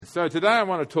So today I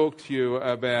want to talk to you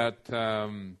about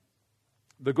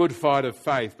the good fight of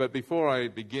faith. But before I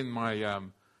begin my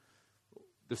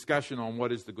discussion on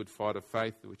what is the good fight of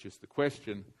faith, which is the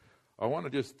question, I want to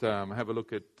just have a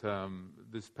look at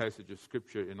this passage of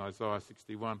Scripture in Isaiah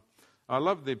 61. I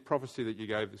love the prophecy that you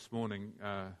gave this morning.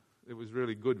 It was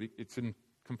really good. It's in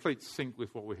complete sync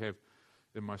with what we have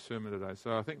in my sermon today.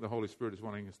 So I think the Holy Spirit is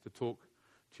wanting us to talk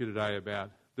to you today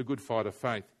about the good fight of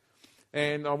faith.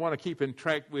 And I want to keep in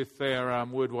track with our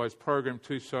Wordwise program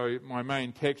too, so my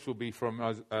main text will be from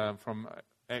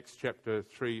Acts chapter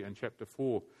 3 and chapter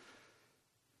 4.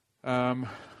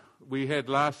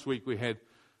 Last week,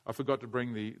 I forgot to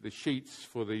bring the sheets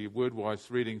for the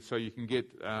Wordwise reading, so you can get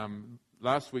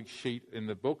last week's sheet in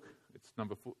the book. It's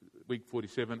week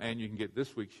 47, and you can get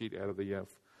this week's sheet out of the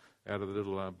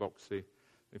little box there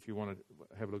if you want to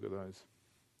have a look at those.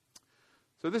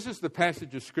 So this is the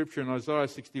passage of Scripture in Isaiah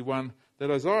 61 that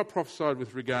Isaiah prophesied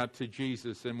with regard to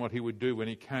Jesus and what he would do when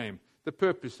he came, the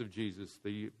purpose of Jesus,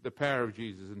 the power of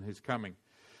Jesus and his coming.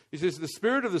 He says, "The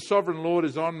Spirit of the Sovereign Lord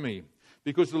is on me,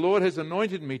 because the Lord has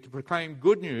anointed me to proclaim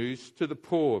good news to the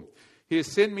poor. He has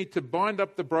sent me to bind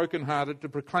up the brokenhearted, to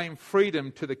proclaim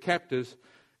freedom to the captives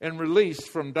and release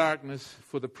from darkness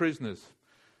for the prisoners."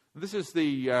 This is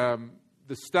the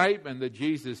statement that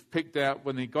Jesus picked out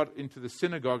when he got into the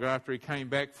synagogue after he came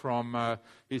back from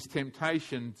his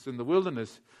temptations in the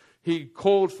wilderness. He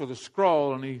called for the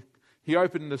scroll, and he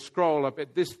opened the scroll up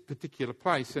at this particular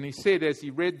place. And he said, as he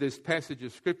read this passage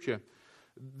of Scripture,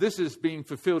 "This is being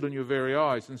fulfilled in your very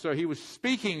eyes." And so he was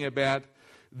speaking about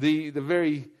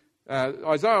Isaiah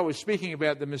was speaking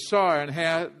about the Messiah and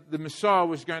how the Messiah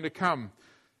was going to come.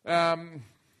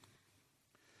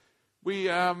 We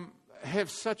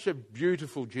have such a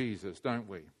beautiful Jesus, don't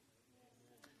we?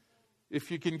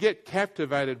 If you can get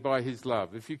captivated by his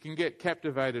love, if you can get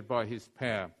captivated by his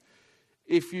power,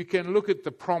 if you can look at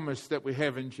the promise that we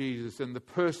have in Jesus and the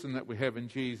person that we have in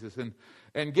Jesus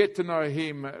and get to know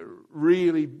him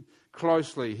really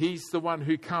closely. He's the one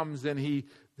who comes and he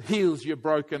heals your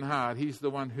broken heart. He's the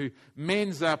one who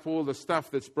mends up all the stuff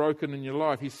that's broken in your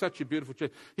life. He's such a beautiful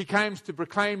church. He came to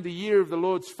proclaim the year of the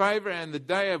Lord's favour and the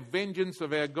day of vengeance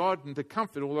of our God, and to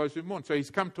comfort all those who mourn. So he's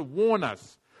come to warn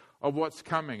us of what's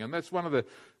coming. And that's one of the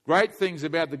great things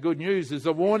about the good news, is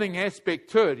a warning aspect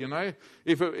to it. You know,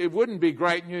 if it wouldn't be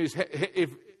great news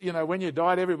if when you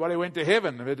died, everybody went to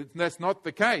heaven. But that's not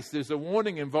the case. There's a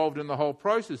warning involved in the whole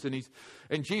process.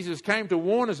 And Jesus came to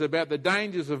warn us about the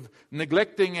dangers of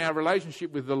neglecting our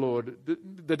relationship with the Lord,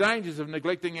 the dangers of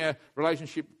neglecting our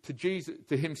relationship to Jesus,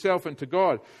 to himself and to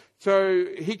God. So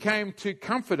he came to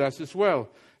comfort us as well.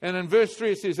 And in verse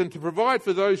 3 it says, "And to provide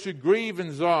for those who grieve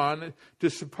in Zion,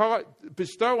 to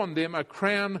bestow on them a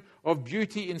crown of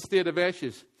beauty instead of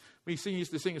ashes." We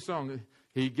used to sing a song,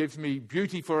 "He gives me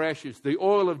beauty for ashes, the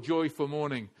oil of joy for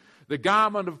mourning, the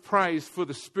garment of praise for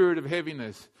the spirit of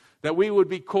heaviness, that we would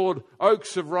be called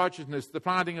oaks of righteousness, the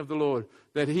planting of the Lord,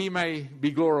 that he may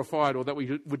be glorified," or that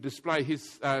we would display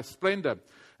his splendour.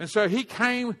 And so he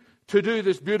came to do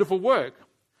this beautiful work.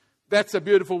 That's a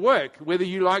beautiful work, whether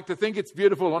you like to think it's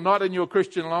beautiful or not in your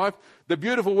Christian life. The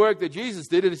beautiful work that Jesus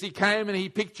did is he came and he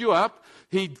picked you up.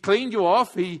 He cleaned you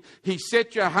off. He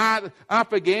set your heart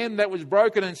up again that was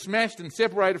broken and smashed and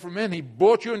separated from him. He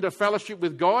brought you into fellowship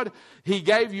with God. He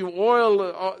gave you oil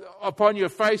upon your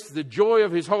face, the joy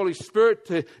of his Holy Spirit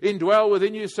to indwell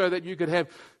within you, so that you could have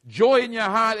joy in your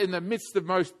heart in the midst of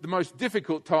the most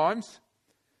difficult times.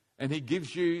 And he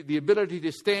gives you the ability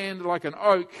to stand like an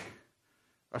oak,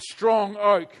 a strong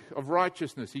oak of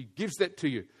righteousness. He gives that to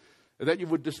you, that you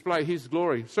would display his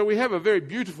glory. So we have a very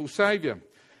beautiful Saviour,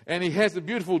 and he has a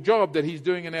beautiful job that he's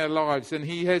doing in our lives, and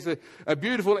he has a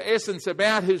beautiful essence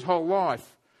about his whole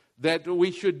life that we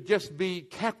should just be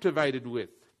captivated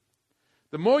with.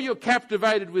 The more you're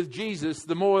captivated with Jesus,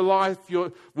 the more life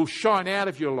will shine out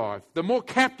of your life. The more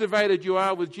captivated you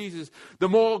are with Jesus, the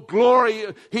more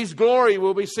glory, his glory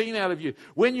will be seen out of you.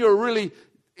 When you're really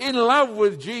in love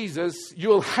with Jesus,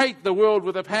 you'll hate the world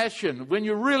with a passion. When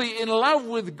you're really in love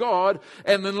with God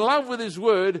and in love with his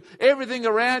word, everything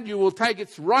around you will take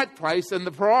its right place, and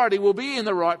the priority will be in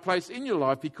the right place in your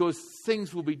life, because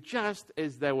things will be just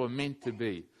as they were meant to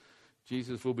be.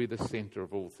 Jesus will be the centre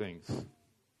of all things.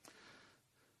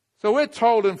 So we're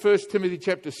told in 1 Timothy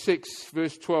chapter 6,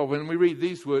 verse 12, when we read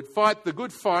these words, "Fight the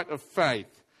good fight of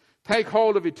faith. Take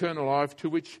hold of eternal life, to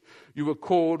which you were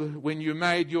called when you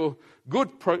made your good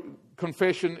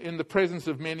confession in the presence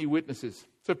of many witnesses."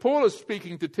 So Paul is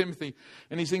speaking to Timothy,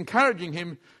 and he's encouraging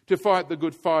him to fight the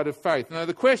good fight of faith. Now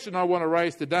the question I want to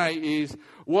raise today is,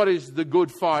 what is the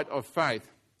good fight of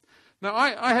faith? Now,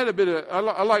 I had a bit of,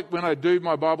 I like when I do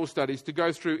my Bible studies to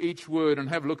go through each word and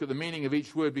have a look at the meaning of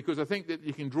each word, because I think that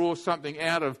you can draw something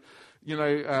out of,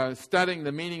 studying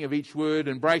the meaning of each word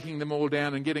and breaking them all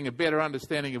down and getting a better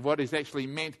understanding of what is actually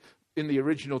meant in the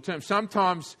original term.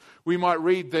 Sometimes we might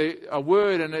read a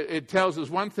word and it tells us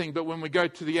one thing, but when we go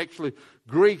to the actual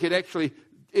Greek, it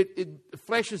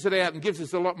fleshes it out and gives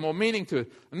us a lot more meaning to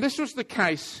it. And this was the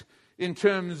case in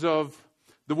terms of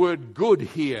the word good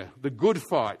here, the good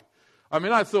fight. I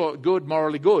mean, I thought good,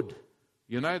 morally good.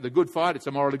 The good fight, it's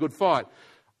a morally good fight.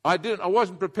 I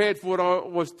wasn't prepared for what I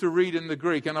was to read in the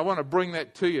Greek, and I want to bring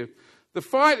that to you. The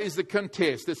fight is the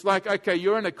contest. It's like, okay,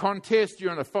 you're in a contest,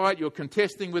 you're in a fight, you're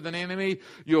contesting with an enemy,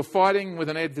 you're fighting with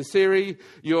an adversary,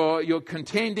 you're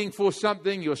contending for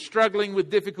something, you're struggling with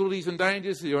difficulties and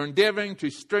dangers, you're endeavouring to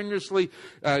strenuously,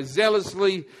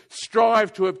 zealously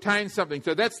strive to obtain something.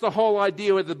 So that's the whole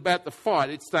idea about the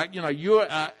fight. It's like, you're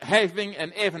having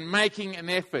an effort, making an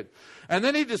effort. And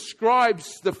then he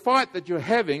describes the fight that you're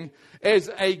having as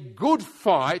a good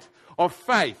fight of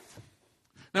faith.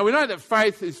 Now, we know that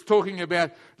faith is talking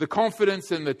about the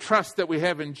confidence and the trust that we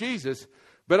have in Jesus,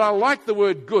 but I like the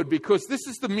word good because this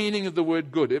is the meaning of the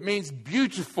word good. It means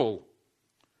beautiful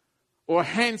or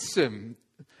handsome,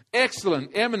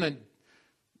 excellent, eminent,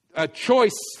 a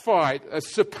choice fight, a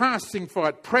surpassing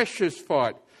fight, precious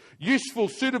fight, useful,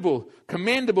 suitable,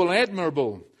 commendable,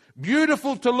 admirable,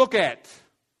 beautiful to look at.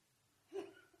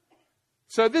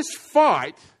 So this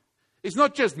fight is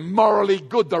not just morally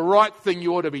good, the right thing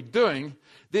you ought to be doing.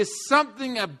 There's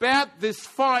something about this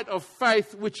fight of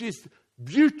faith which is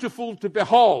beautiful to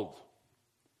behold,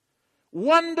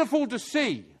 wonderful to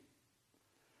see.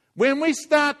 When we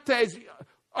start to, as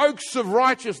oaks of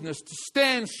righteousness, to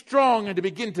stand strong and to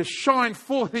begin to shine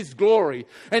forth His glory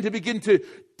and to begin to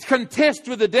contest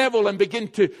with the devil and begin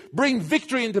to bring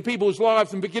victory into people's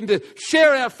lives and begin to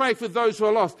share our faith with those who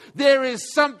are lost, there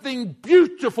is something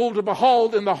beautiful to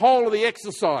behold in the whole of the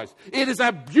exercise. It is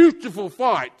a beautiful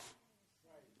fight.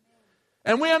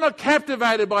 And we are not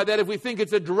captivated by that if we think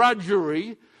it's a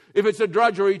drudgery,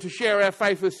 to share our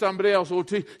faith with somebody else, or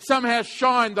to somehow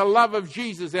shine the love of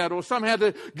Jesus out, or somehow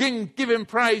to give Him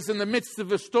praise in the midst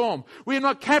of a storm. We are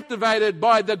not captivated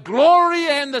by the glory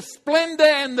and the splendor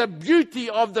and the beauty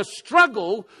of the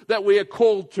struggle that we are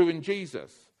called to in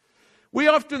Jesus. We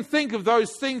often think of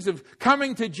those things of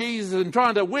coming to Jesus and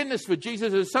trying to witness for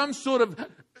Jesus as some sort of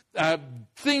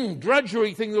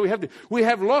drudgery thing that we have to. We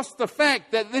have lost the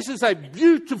fact that this is a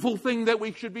beautiful thing that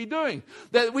we should be doing.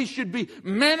 That we should be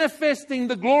manifesting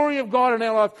the glory of God in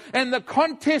our life. And the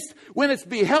contest, when it's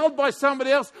beheld by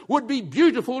somebody else, would be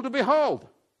beautiful to behold.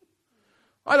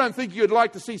 I don't think you'd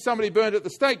like to see somebody burned at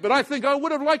the stake, but I think I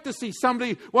would have liked to see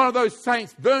one of those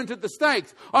saints burnt at the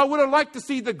stakes. I would have liked to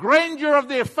see the grandeur of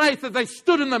their faith, that they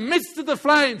stood in the midst of the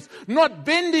flames, not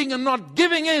bending and not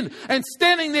giving in, and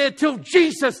standing there till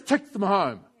Jesus took them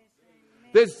home.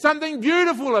 There's something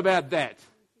beautiful about that.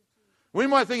 We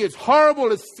might think it's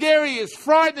horrible, it's scary, it's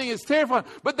frightening, it's terrifying,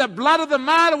 but the blood of the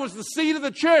martyr was the seed of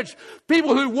the church.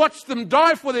 People who watched them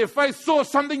die for their faith saw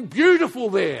something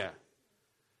beautiful there.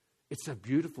 It's a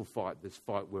beautiful fight, this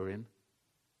fight we're in.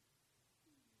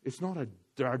 It's not a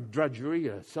drudgery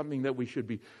or something that we should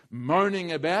be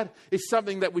moaning about. It's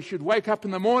something that we should wake up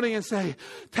in the morning and say,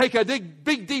 take a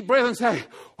big deep breath and say,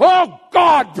 oh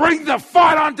God, bring the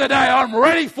fight on today. I'm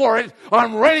ready for it.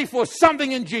 I'm ready for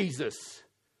something in Jesus.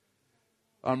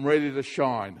 I'm ready to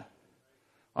shine.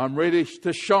 I'm ready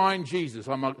to shine Jesus.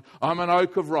 I'm an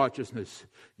oak of righteousness.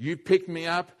 You picked me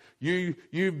up. You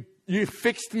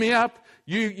fixed me up.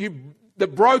 The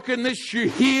brokenness, you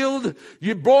healed.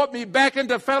 You brought me back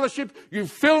into fellowship. You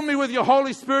filled me with your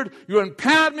Holy Spirit. You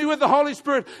empowered me with the Holy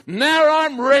Spirit. Now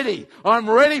I'm ready. I'm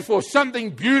ready for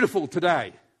something beautiful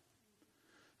today.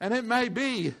 And it may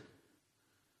be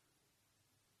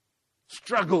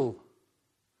struggle.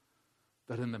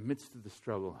 But in the midst of the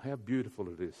struggle, how beautiful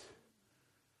it is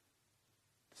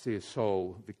to see a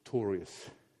soul victorious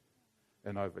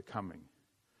and overcoming.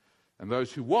 And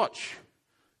those who watch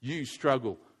you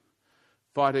struggle,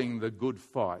 fighting the good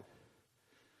fight,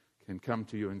 can come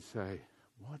to you and say,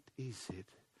 what is it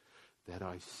that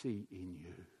I see in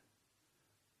you?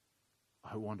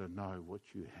 I want to know what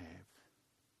you have.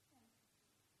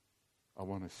 I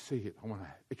want to see it. I want to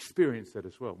experience that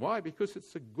as well. Why? Because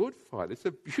it's a good fight. It's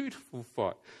a beautiful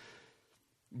fight.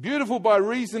 Beautiful by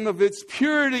reason of its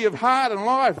purity of heart and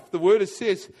life. The word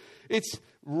says it's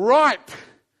ripe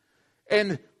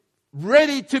and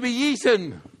ready to be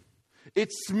eaten.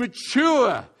 It's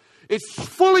mature. It's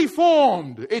fully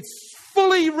formed. It's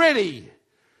fully ready.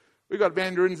 We've got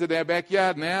mandarins in our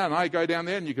backyard now, and I go down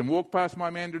there and you can walk past my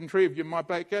mandarin tree if you're in my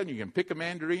backyard, and you can pick a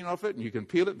mandarin off it and you can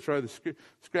peel it and throw the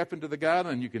scrap into the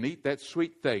garden and you can eat that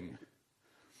sweet thing.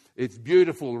 It's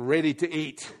beautiful, ready to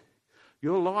eat.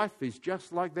 Your life is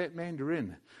just like that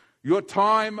mandarin. Your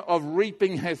time of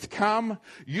reaping has come.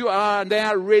 You are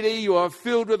now ready. You are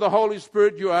filled with the Holy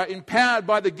Spirit. You are empowered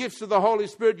by the gifts of the Holy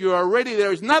Spirit. You are ready.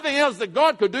 There is nothing else that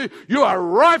God could do. You are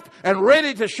ripe and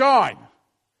ready to shine.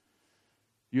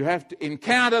 You have to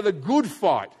encounter the good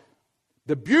fight,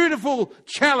 the beautiful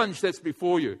challenge that's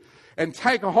before you, and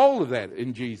take a hold of that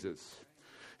in Jesus.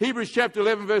 Hebrews chapter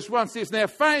 11 verse 1 says, now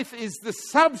faith is the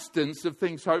substance of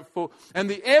things hoped for and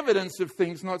the evidence of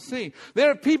things not seen.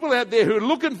 There are people out there who are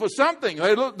looking for something.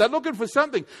 They're looking for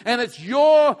something. And it's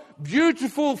your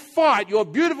beautiful fight, your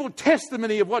beautiful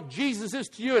testimony of what Jesus is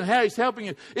to you and how he's helping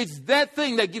you. It's that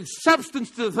thing that gives substance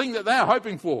to the thing that they're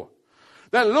hoping for.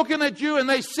 They're looking at you and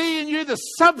they see in you the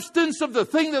substance of the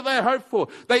thing that they hope for.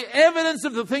 The evidence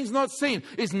of the things not seen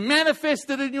is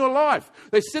manifested in your life.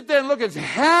 They sit there and look and say,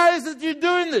 how is it you're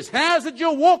doing this? How is it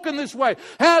you're walking this way?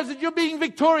 How is it you're being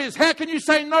victorious? How can you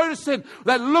say no to sin?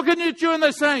 They're looking at you and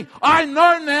they're saying, I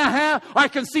know now how I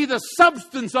can see the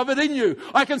substance of it in you.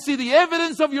 I can see the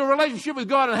evidence of your relationship with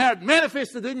God and how it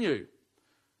manifested in you.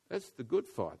 That's the good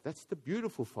fight. That's the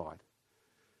beautiful fight.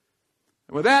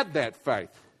 And without that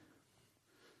faith,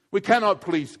 we cannot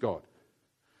please God.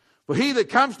 For he that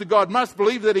comes to God must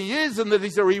believe that he is and that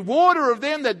he's a rewarder of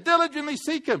them that diligently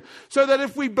seek him. So that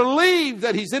if we believe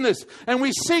that he's in us and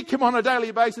we seek him on a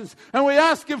daily basis and we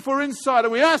ask him for insight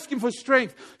and we ask him for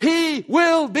strength, he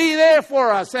will be there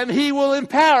for us and he will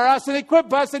empower us and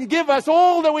equip us and give us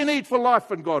all that we need for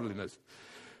life and godliness.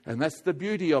 And that's the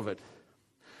beauty of it.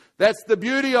 That's the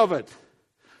beauty of it.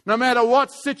 No matter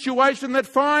what situation that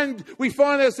we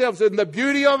find ourselves in, the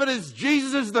beauty of it is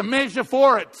Jesus is the measure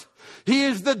for it. He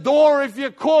is the door if you're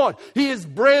caught. He is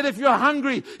bread if you're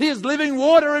hungry. He is living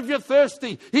water if you're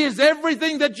thirsty. He is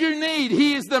everything that you need.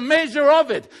 He is the measure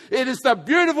of it. It is the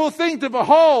beautiful thing to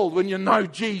behold when you know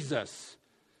Jesus.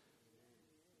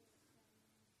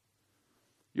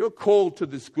 You're called to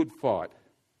this good fight.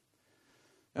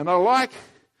 And I like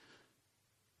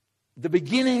the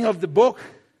beginning of the book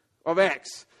of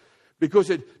Acts,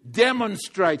 because it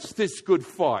demonstrates this good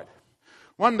fight.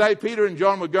 One day, Peter and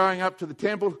John were going up to the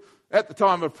temple at the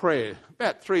time of prayer,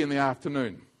 about 3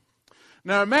 PM.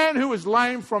 Now, a man who was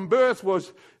lame from birth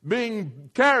was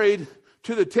being carried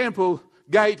to the temple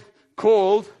gate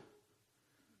called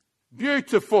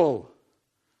Beautiful.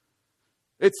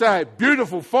 It's a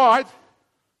beautiful fight,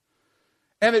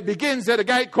 and it begins at a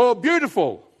gate called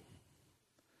Beautiful.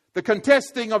 The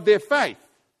contesting of their faith,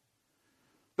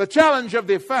 the challenge of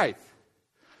their faith,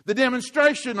 the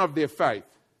demonstration of their faith,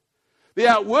 the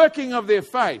outworking of their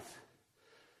faith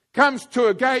comes to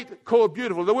a gate called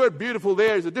Beautiful. The word beautiful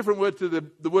there is a different word to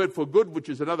the word for good, which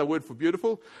is another word for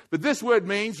beautiful. But this word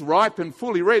means ripe and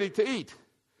fully ready to eat.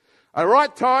 A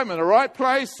right time and a right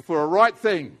place for a right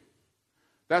thing.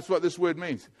 That's what this word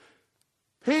means.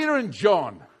 Peter and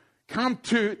John come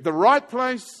to the right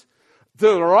place, to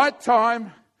the right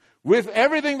time, with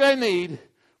everything they need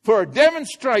for a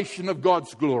demonstration of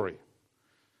God's glory.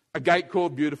 A gate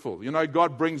called Beautiful. You know,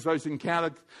 God brings those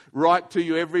encounters right to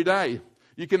you every day.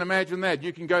 You can imagine that.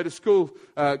 You can go to school,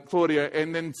 Claudia,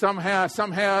 and then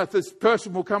somehow this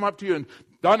person will come up to you and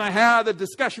don't know how the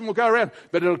discussion will go around,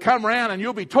 but it'll come around and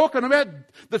you'll be talking about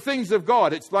the things of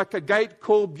God. It's like a gate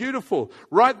called Beautiful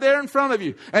right there in front of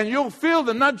you. And you'll feel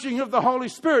the nudging of the Holy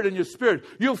Spirit in your spirit.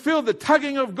 You'll feel the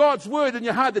tugging of God's word in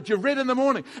your heart that you've read in the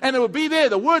morning. And it will be there.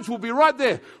 The words will be right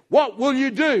there. What will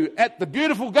you do at the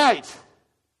beautiful gate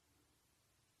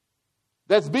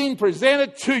that's being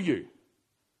presented to you?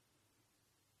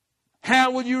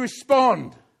 How will you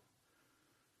respond?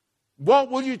 What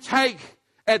will you take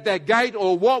at that gate,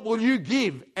 or what will you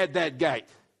give at that gate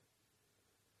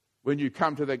when you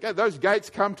come to that gate? Those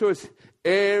gates come to us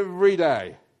every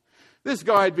day. This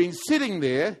guy had been sitting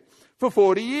there for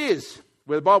 40 years,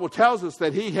 where the Bible tells us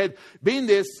that he had been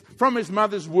there from his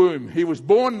mother's womb. He was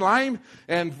born lame,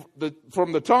 and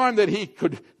from the time that he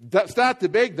could start to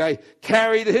beg, they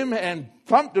carried him and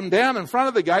plumped him down in front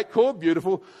of the gate called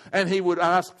Beautiful, and he would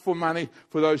ask for money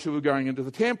for those who were going into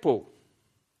the temple.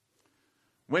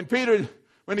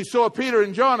 When he saw Peter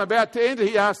and John about to enter,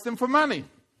 he asked them for money.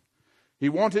 He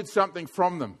wanted something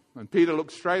from them. And Peter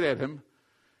looked straight at him,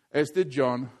 as did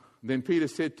John. Then Peter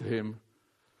said to him,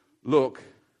 "Look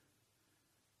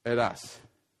at us."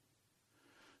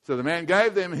 So the man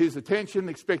gave them his attention,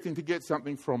 expecting to get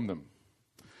something from them.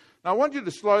 Now I want you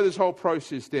to slow this whole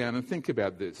process down and think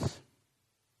about this.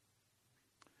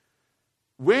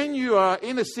 When you are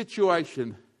in a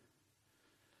situation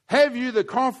Have you the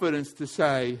confidence to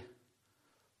say,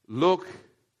 look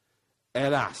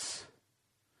at us?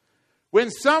 When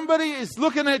somebody is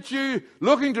looking at you,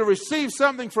 looking to receive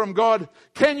something from God,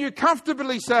 can you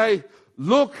comfortably say,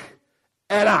 look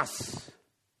at us?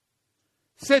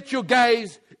 Set your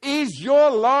gaze. Is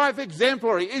your life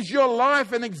exemplary? Is your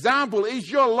life an example? Is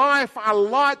your life a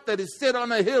light that is set on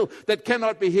a hill that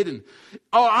cannot be hidden?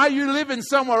 Or are you living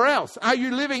somewhere else? Are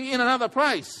you living in another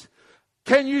place?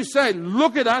 Can you say,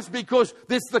 look at us, because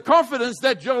there's the confidence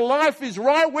that your life is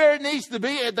right where it needs to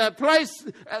be, at that place,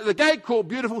 at the gate called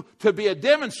beautiful, to be a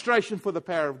demonstration for the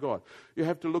power of God. You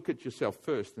have to look at yourself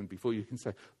first, and before you can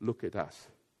say, look at us.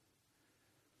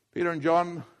 Peter and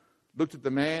John looked at the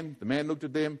man looked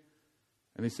at them,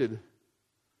 and he said,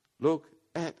 look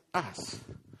at us.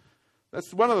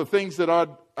 That's one of the things that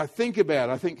I think about.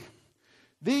 I think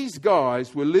these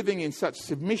guys were living in such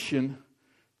submission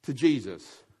to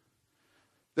Jesus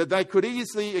that they could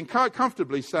easily and quite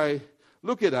comfortably say,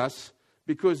 look at us,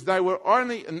 because they were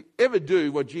only and ever do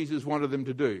what Jesus wanted them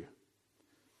to do.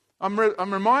 I'm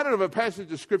reminded of a passage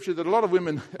of Scripture that a lot of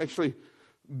women actually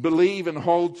believe and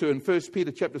hold to in 1 Peter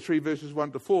chapter 3 verses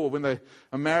 1 to 4, when they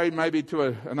are married maybe to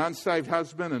an unsaved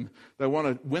husband and they want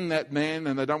to win that man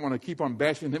and they don't want to keep on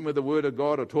bashing him with the word of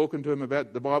God or talking to him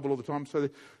about the Bible all the time. So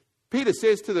Peter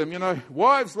says to them,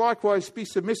 wives likewise be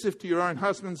submissive to your own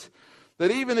husbands, that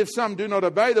even if some do not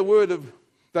obey the word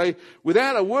they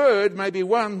without a word may be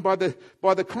won by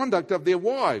the conduct of their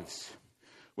wives,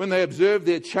 when they observe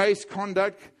their chaste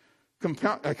conduct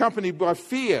accompanied by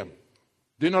fear.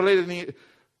 Do not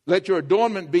let your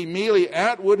adornment be merely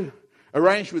outward,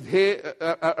 arranging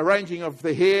of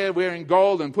the hair, wearing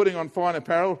gold and putting on fine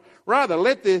apparel. Rather,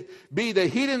 let there be the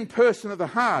hidden person of the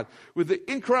heart, with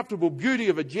the incorruptible beauty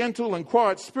of a gentle and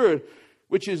quiet spirit,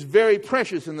 which is very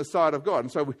precious in the sight of God.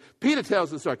 And so Peter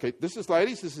tells us, okay, this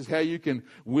is how you can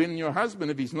win your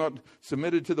husband. If he's not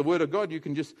submitted to the word of God, you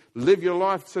can just live your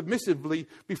life submissively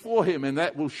before him, and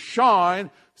that will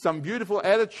shine some beautiful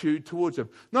attitude towards him.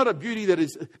 Not a beauty that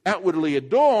is outwardly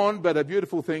adorned, but a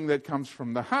beautiful thing that comes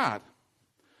from the heart.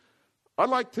 I'd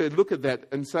like to look at that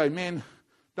and say, man,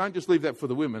 don't just leave that for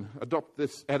the women. Adopt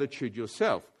this attitude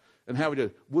yourself. And how we do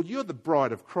it? Well, you're the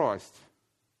bride of Christ.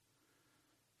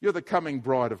 You're the coming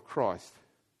bride of Christ.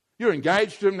 You're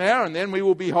engaged to him now, and then we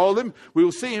will behold him. We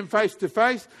will see him face to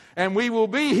face, and we will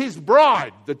be his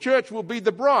bride. The church will be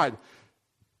the bride.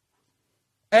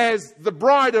 As the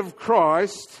bride of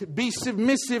Christ, be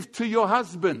submissive to your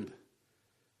husband.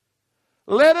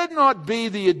 Let it not be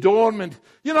the adornment.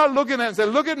 You're not looking at it and say,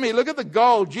 look at me, look at the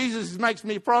gold. Jesus makes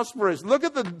me prosperous. Look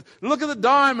at the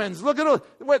diamonds. Look at all.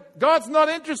 God's not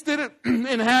interested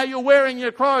in how you're wearing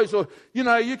your clothes. Or,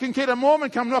 you can get a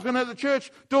Mormon come knocking at the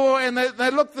church door and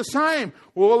they look the same.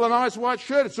 All a nice white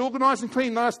shirt. It's organized and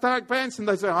clean, nice dark pants. And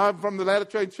they say, I'm from the Latter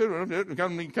Day Church.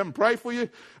 Come pray for you. And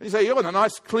you say, you're in a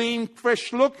nice, clean,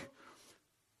 fresh look.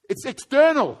 It's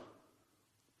external.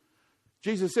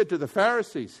 Jesus said to the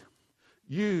Pharisees,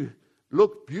 you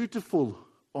look beautiful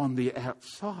on the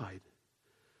outside,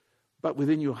 but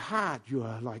within your heart you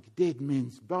are like dead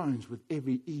men's bones with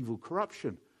every evil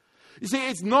corruption. You see,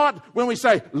 it's not when we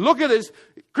say, look at us,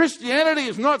 Christianity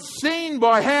is not seen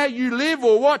by how you live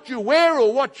or what you wear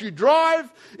or what you drive.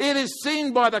 It is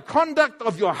seen by the conduct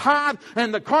of your heart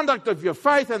and the conduct of your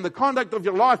faith and the conduct of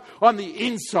your life on the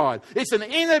inside. It's an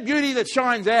inner beauty that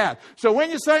shines out. So when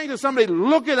you're saying to somebody,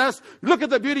 look at us, look at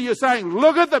the beauty, you're saying,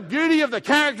 look at the beauty of the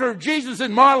character of Jesus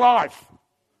in my life.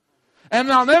 And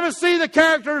they'll never see the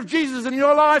character of Jesus in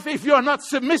your life if you're not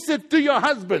submissive to your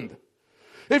husband.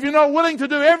 If you're not willing to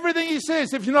do everything he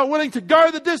says, if you're not willing to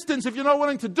go the distance, if you're not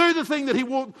willing to do the thing that he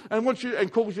wants you and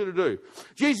calls you to do,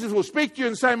 Jesus will speak to you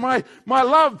and say, my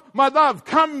love,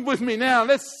 come with me now.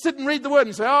 Let's sit and read the word.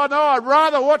 And say, oh no, I'd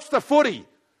rather watch the footy.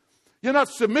 You're not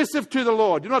submissive to the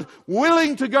Lord. You're not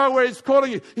willing to go where he's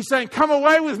calling you. He's saying, come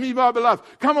away with me, my beloved.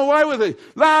 Come away with me.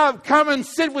 Love, come and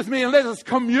sit with me and let us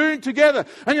commune together.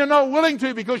 And you're not willing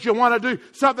to because you want to do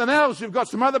something else. You've got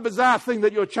some other bizarre thing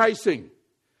that you're chasing.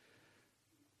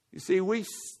 You see, we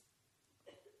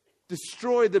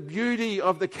destroy the beauty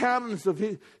of the countenance of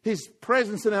his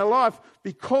presence in our life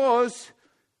because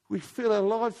we fill our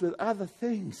lives with other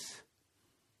things.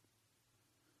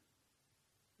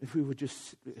 If we would just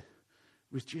sit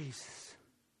with Jesus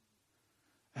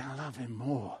and love him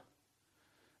more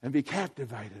and be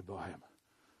captivated by him,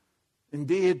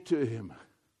 endeared to him,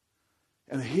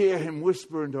 and hear him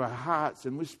whisper into our hearts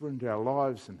and whisper into our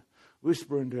lives and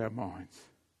whisper into our minds.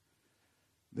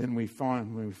 Then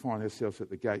when we find ourselves at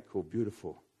the gate called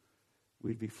beautiful,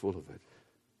 we'd be full of it.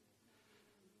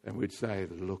 And we'd say,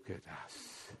 look at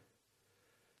us.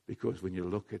 Because when you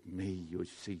look at me, you'll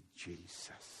see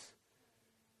Jesus.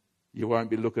 You won't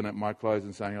be looking at my clothes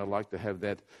and saying, I'd like to have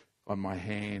that on my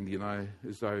hand,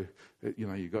 as though,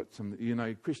 you got some,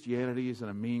 Christianity isn't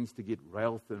a means to get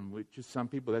wealth, and just some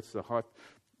people, that's the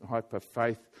hyper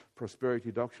faith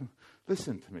prosperity doctrine.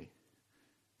 Listen to me.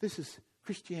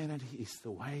 Christianity is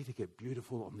the way to get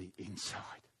beautiful on the inside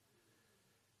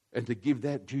and to give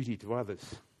that duty to others.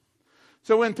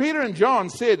 So when Peter and John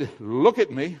said, look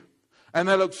at me, and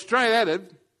they looked straight at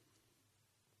it,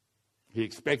 he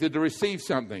expected to receive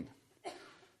something.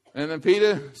 And then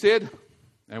Peter said,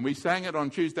 and we sang it on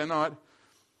Tuesday night,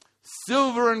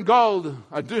 silver and gold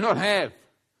I do not have,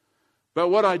 but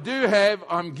what I do have,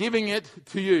 I'm giving it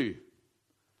to you.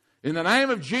 In the name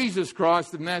of Jesus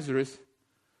Christ of Nazareth,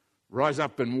 rise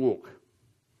up and walk.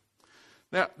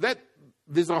 Now,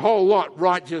 there's a whole lot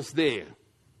right just there.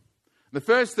 The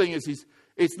first thing is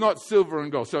it's not silver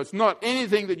and gold. So it's not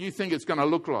anything that you think it's going to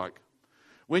look like.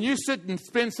 When you sit and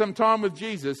spend some time with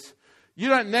Jesus, you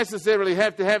don't necessarily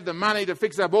have to have the money to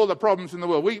fix up all the problems in the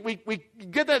world. We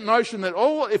get that notion that,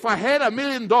 if I had $1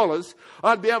 million,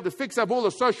 I'd be able to fix up all the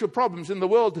social problems in the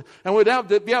world, and we'd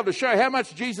be able to show how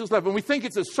much Jesus loved. And we think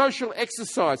it's a social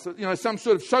exercise, some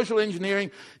sort of social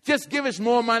engineering. Just give us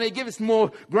more money, give us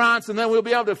more grants, and then we'll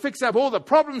be able to fix up all the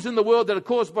problems in the world that are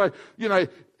caused by,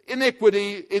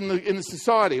 inequity in the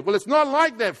society. Well, it's not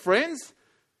like that, friends.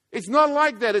 It's not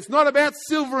like that. It's not about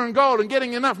silver and gold and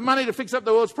getting enough money to fix up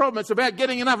the world's problem. It's about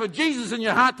getting enough of Jesus in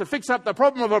your heart to fix up the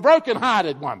problem of a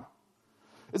broken-hearted one.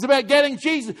 It's about getting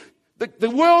Jesus. The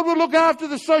world will look after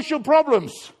the social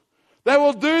problems. They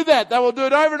will do that. They will do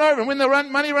it over and over. And when the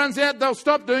money runs out, they'll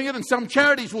stop doing it, and some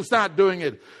charities will start doing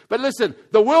it. But listen,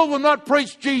 the world will not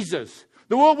preach Jesus.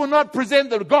 The world will not present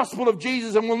the gospel of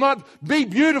Jesus and will not be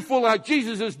beautiful like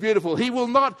Jesus is beautiful. He will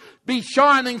not be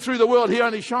shining through the world. He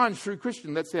only shines through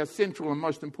Christian. That's our central and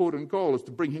most important goal, is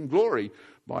to bring him glory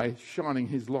by shining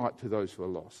his light to those who are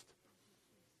lost.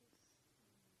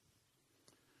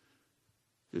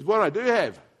 This is what I do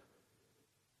have.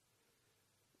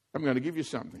 I'm going to give you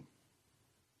something.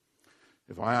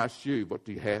 If I asked you, what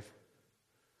do you have?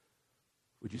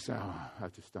 Would you say, I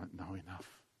just don't know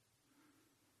enough.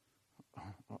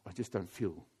 I just don't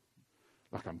feel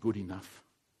like I'm good enough.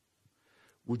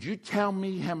 Would you tell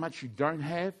me how much you don't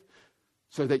have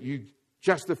so that you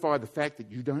justify the fact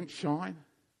that you don't shine?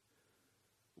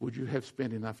 Would you have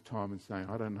spent enough time in saying,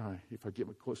 I don't know, if I get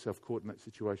myself caught in that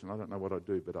situation, I don't know what I'd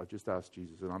do, but I just asked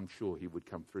Jesus and I'm sure he would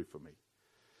come through for me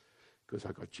because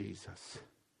I got Jesus.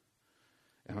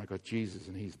 And I got Jesus,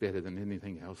 and he's better than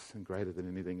anything else and greater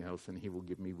than anything else, and he will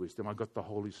give me wisdom. I got the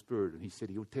Holy Spirit, and he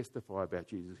said he'll testify about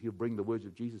Jesus. He'll bring the words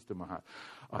of Jesus to my heart.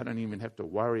 I don't even have to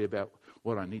worry about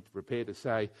what I need to prepare to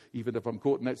say, even if I'm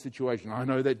caught in that situation. I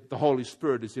know that the Holy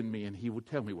Spirit is in me, and he will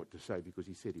tell me what to say because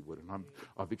he said he would. And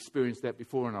I've experienced that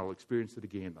before, and I'll experience it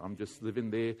again. I'm just living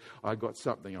there. I got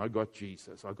something. I got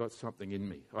Jesus. I got something in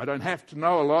me. I don't have to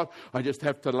know a lot. I just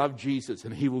have to love Jesus,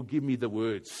 and he will give me the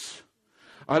words.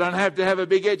 I don't have to have a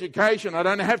big education. I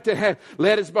don't have to have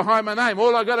letters behind my name.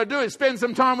 All I've got to do is spend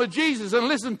some time with Jesus and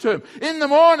listen to him. In the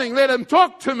morning, let him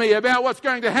talk to me about what's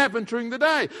going to happen during the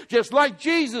day, just like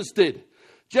Jesus did.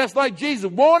 Just like Jesus.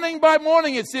 Morning by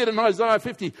morning, it said in Isaiah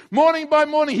 50. Morning by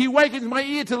morning, he wakens my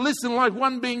ear to listen like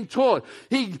one being taught.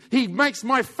 He makes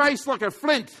my face like a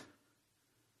flint.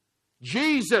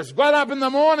 Jesus got up in the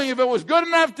morning. If it was good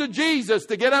enough to Jesus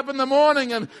to get up in the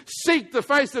morning and seek the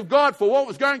face of God for what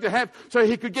was going to happen so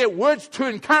he could get words to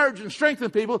encourage and strengthen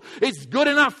people, it's good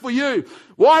enough for you.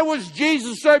 Why was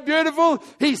Jesus so beautiful?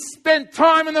 He spent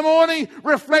time in the morning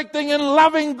reflecting and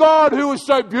loving God who was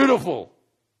so beautiful.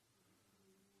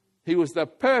 He was the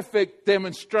perfect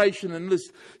demonstration and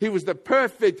he was the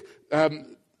perfect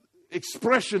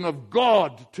expression of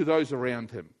God to those around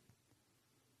him.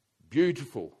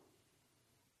 Beautiful.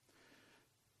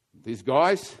 These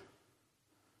guys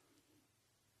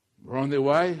were on their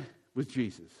way with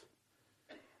Jesus.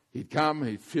 He'd come,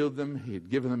 he'd filled them,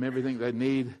 he'd given them everything they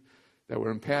need. They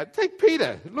were empowered. Take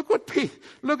Peter. Look at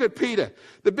Peter,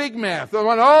 the big mouth. The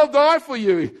one, I'll die for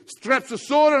you. He straps a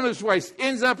sword on his waist,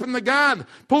 ends up in the garden,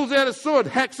 pulls out a sword,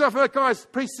 hacks off a guy's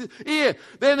priest's ear.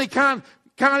 Then he can't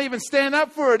even stand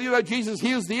up for it. Jesus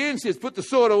heals the ear and says, put the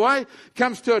sword away.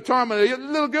 Comes to a time when a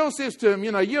little girl says to him,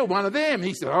 you're one of them.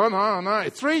 He said, oh, no.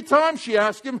 3 times she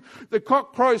asked him. The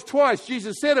cock crows twice.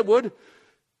 Jesus said it would.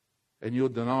 And you'll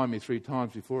deny me 3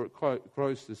 times before it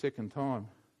crows the second time.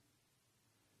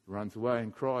 He runs away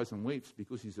and cries and weeps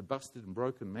because he's a busted and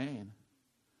broken man.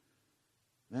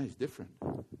 Now he's different.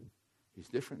 He's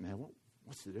different now.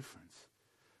 What's the difference?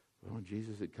 Well,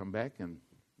 Jesus had come back and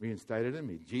reinstated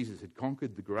him. Jesus had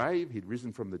conquered the grave. He'd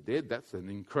risen from the dead. That's an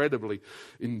incredibly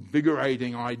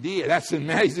invigorating idea. That's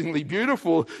amazingly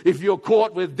beautiful. If you're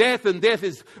caught with death and death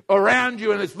is around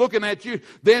you and it's looking at you,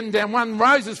 then one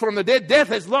rises from the dead. Death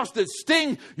has lost its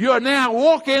sting. You're now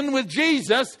walking with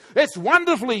Jesus. It's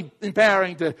wonderfully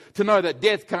empowering to know that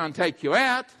death can't take you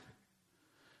out.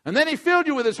 And then he filled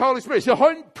you with his Holy Spirit. His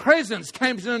own presence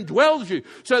came and dwells you,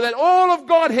 so that all of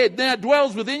Godhead now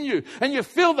dwells within you. And you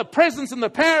feel the presence and the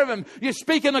power of him. You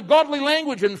speak in a godly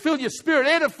language and feel your spirit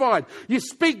edified. You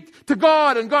speak to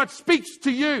God and God speaks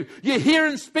to you. You hear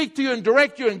and speak to you and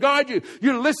direct you and guide you.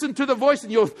 You listen to the voice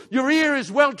and your ear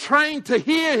is well trained to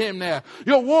hear him now.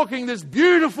 You're walking this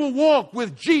beautiful walk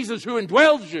with Jesus who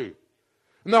indwells you.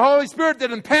 And the Holy Spirit that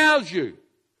empowers you.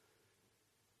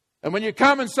 And when you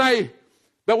come and say,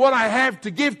 but what I have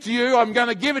to give to you, I'm going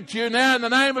to give it to you now in the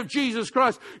name of Jesus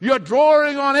Christ. You're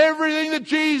drawing on everything that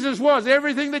Jesus was,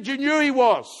 everything that you knew he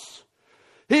was.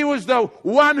 He was the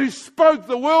one who spoke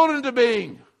the world into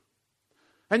being.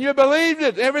 And you believed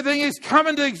it. Everything is come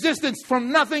into existence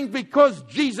from nothing because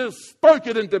Jesus spoke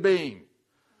it into being.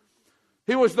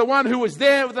 He was the one who was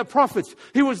there with the prophets.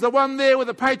 He was the one there with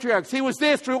the patriarchs. He was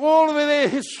there through all of their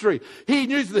history. He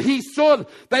knew that he saw,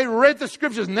 they read the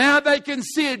scriptures. Now they can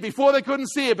see it. Before they couldn't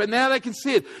see it, but now they can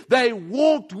see it. They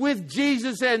walked with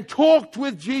Jesus and talked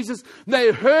with Jesus.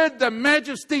 They heard the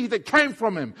majesty that came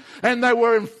from him. And they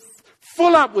were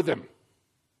full up with him.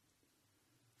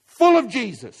 Full of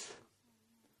Jesus.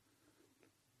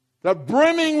 They're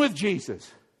brimming with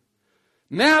Jesus.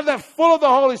 Now they're full of the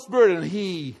Holy Spirit, and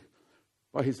he,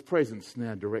 by his presence,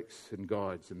 now directs and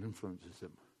guides and influences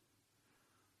them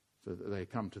so that they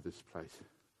come to this place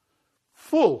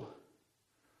full,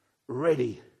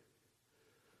 ready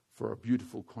for a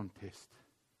beautiful contest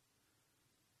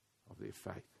of their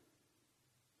faith.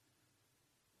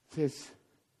 It says,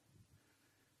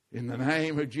 in the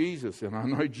name of Jesus, and I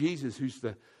know Jesus who's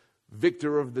the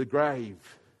victor of the grave,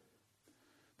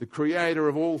 the creator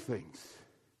of all things,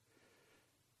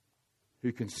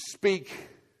 who can speak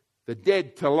the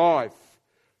dead to life,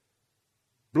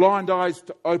 blind eyes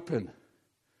to open,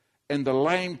 and the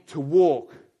lame to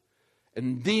walk,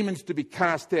 and demons to be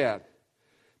cast out.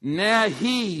 Now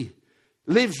he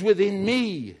lives within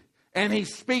me, and he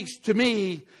speaks to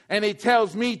me, and he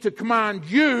tells me to command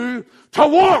you to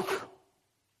walk.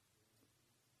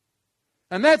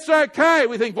 And that's okay.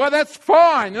 We think, well, that's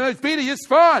fine. You know, Peter, it's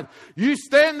fine. You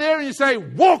stand there and you say,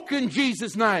 walk in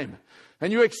Jesus' name.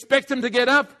 And you expect him to get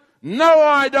up? No,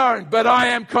 I don't, but I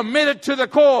am committed to the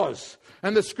cause.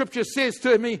 And the scripture says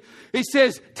to me, he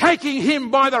says, taking him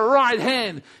by the right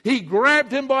hand, he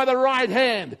grabbed him by the right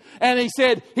hand, and he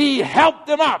said, he helped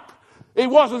him up. He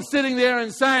wasn't sitting there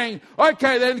and saying,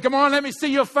 okay then, come on, let me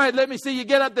see your faith, let me see you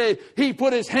get up there. He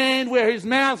put his hand where his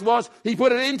mouth was, he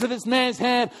put it into this man's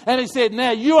hand, and he said,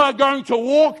 now you are going to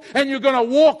walk, and you're going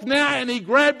to walk now. And he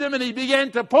grabbed him and he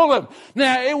began to pull him.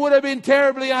 Now, it would have been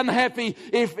terribly unhappy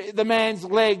if the man's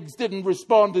legs didn't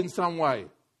respond in some way.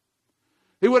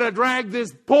 He would have dragged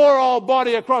this poor old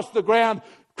body across the ground,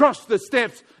 crossed the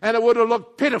steps, and it would have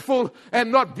looked pitiful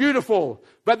and not beautiful.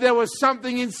 But there was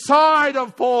something inside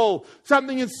of Paul,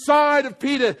 something inside of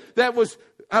Peter that was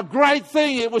a great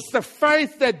thing. It was the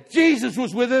faith that Jesus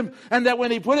was with him, and that when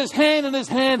he put his hand in his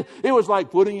hand, it was like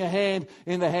putting a hand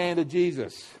in the hand of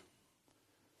Jesus.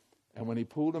 And when he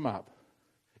pulled him up,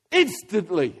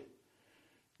 instantly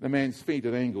the man's feet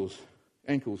and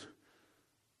ankles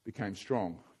became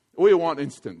strong. We want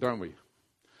instant, don't we?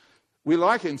 We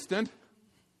like instant.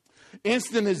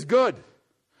 Instant is good.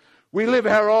 We live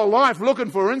our whole life looking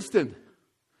for instant.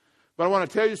 But I want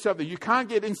to tell you something. You can't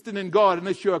get instant in God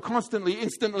unless you are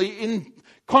instantly in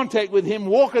contact with him,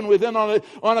 walking with him on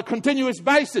a continuous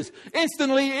basis.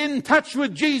 Instantly in touch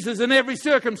with Jesus in every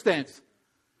circumstance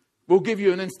will give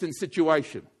you an instant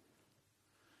situation.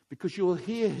 Because you will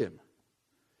hear him.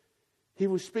 He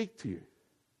will speak to you.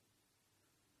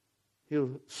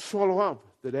 He'll swallow up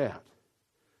the doubt.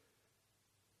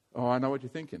 Oh, I know what you're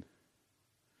thinking.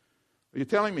 You're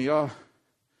telling me,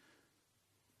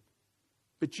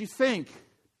 but you think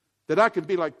that I can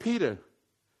be like Peter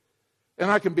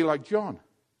and I can be like John.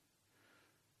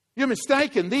 You're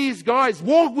mistaken. These guys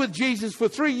walked with Jesus for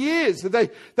 3 years.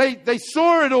 They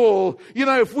saw it all. You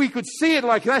know, if we could see it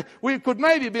like that, we could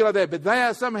maybe be like that. But they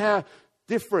are somehow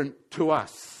different to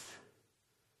us.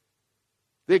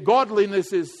 Their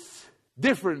godliness is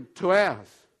different to ours.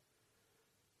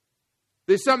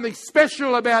 There's something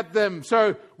special about them.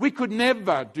 So we could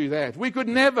never do that. We could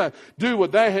never do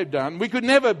what they had done. We could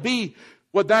never be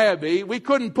what they would be. We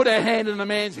couldn't put our hand in a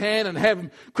man's hand and have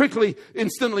him quickly,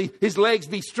 instantly, his legs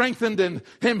be strengthened and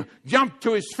him jump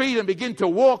to his feet and begin to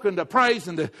walk and to praise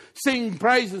and to sing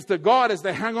praises to God as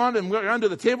they hung on and went under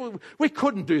the temple. We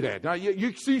couldn't do that. Now,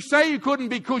 you say you couldn't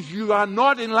because you are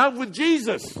not in love with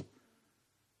Jesus.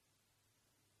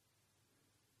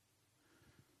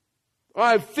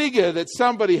 I figure that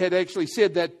somebody had actually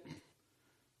said that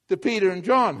to Peter and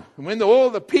John. And when all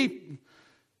the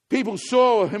people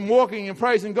saw him walking and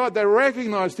praising God, they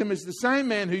recognized him as the same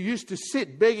man who used to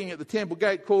sit begging at the temple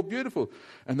gate called Beautiful.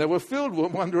 And they were filled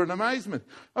with wonder and amazement.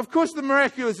 Of course, the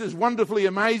miraculous is wonderfully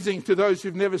amazing to those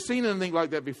who've never seen anything like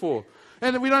that before.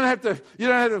 And you don't have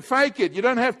to fake it. You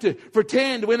don't have to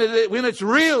pretend when it's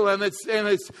real and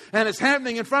it's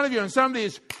happening in front of you and somebody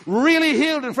is really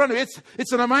healed in front of you.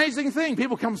 It's an amazing thing.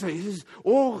 People come and say,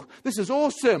 this is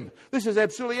awesome. This is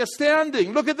absolutely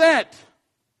astounding. Look at that.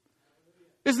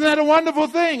 Isn't that a wonderful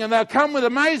thing? And they'll come with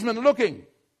amazement looking.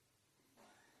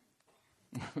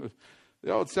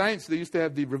 The old saints, they used to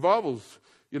have the revivals.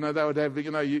 They would have,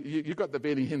 you got the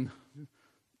Benny Hinn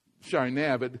show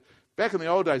now, but back in the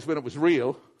old days when it was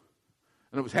real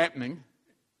and it was happening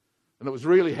and it was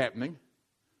really happening,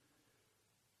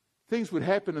 things would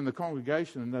happen in the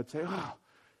congregation and they'd say, oh,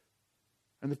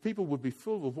 and the people would be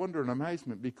full of wonder and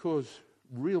amazement because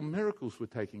real miracles were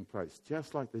taking place,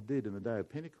 just like they did in the day of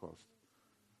Pentecost.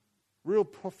 Real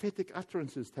prophetic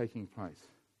utterances taking place.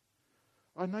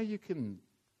 I know you can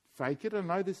fake it. I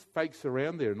know there's fakes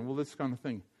around there and all this kind of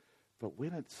thing. But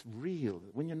when it's real,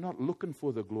 when you're not looking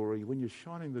for the glory, when you're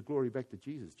shining the glory back to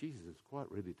Jesus, Jesus is quite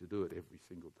ready to do it every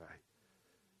single day.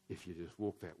 If you just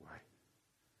walk that way.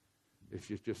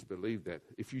 If you just believe that.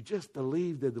 If you just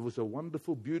believe that there was a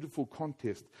wonderful, beautiful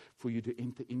contest for you to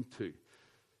enter into.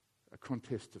 A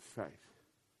contest of faith.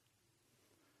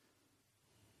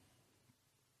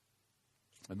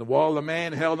 And while the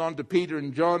man held on to Peter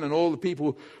and John, and all the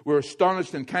people were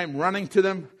astonished and came running to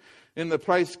them in the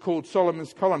place called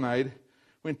Solomon's Colonnade,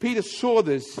 when Peter saw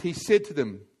this, he said to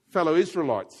them, fellow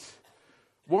Israelites,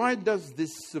 why does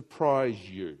this surprise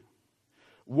you?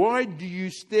 Why do you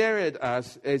stare at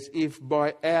us as if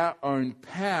by our own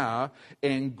power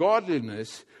and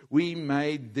godliness we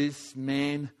made this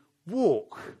man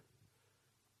walk?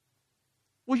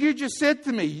 Well, you just said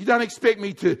to me, you don't expect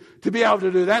me to be able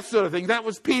to do that sort of thing. That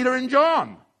was Peter and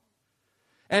John.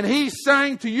 And he's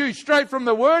saying to you straight from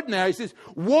the word now, he says,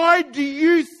 why do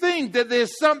you think that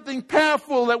there's something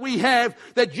powerful that we have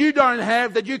that you don't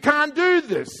have, that you can't do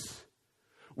this?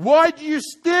 Why do you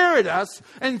stare at us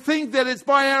and think that it's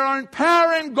by our own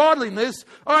power and godliness?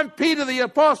 I'm Peter the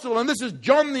Apostle and this is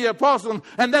John the Apostle,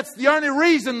 and that's the only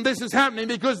reason this is happening,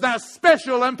 because they're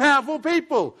special and powerful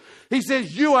people. He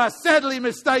says, you are sadly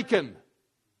mistaken.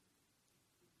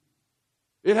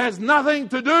 It has nothing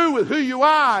to do with who you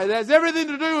are. It has everything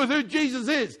to do with who Jesus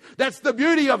is. That's the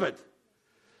beauty of it.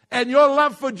 And your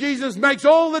love for Jesus makes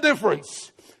all the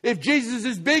difference. If Jesus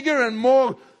is bigger and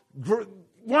more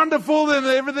wonderful than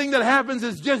everything that happens,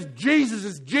 it's just Jesus.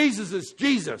 It's Jesus. It's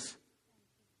Jesus.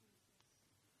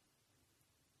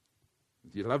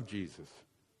 Do you love Jesus?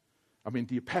 Do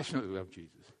you passionately love Jesus?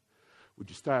 Would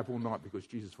you stay up all night because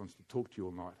Jesus wants to talk to you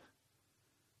all night?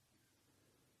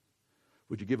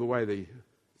 Would you give away the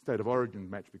State of Origin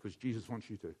match because Jesus wants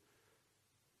you to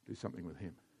do something with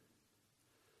him?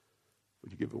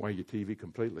 Would you give away your TV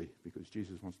completely because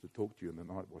Jesus wants to talk to you in the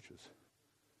night watches?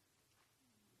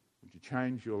 Would you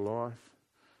change your life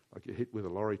like you're hit with a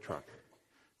lorry truck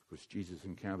because Jesus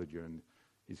encountered you and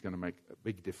he's going to make a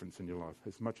big difference in your life,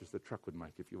 as much as the truck would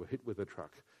make? If you were hit with a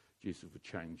truck, Jesus would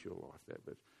change your life. That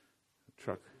bit. The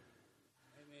truck.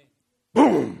 Amen.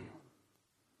 Boom!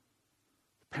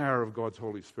 The power of God's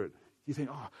Holy Spirit. You think,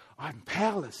 oh, I'm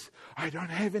powerless. I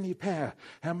don't have any power.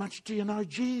 How much do you know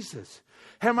Jesus?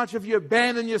 How much have you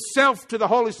abandoned yourself to the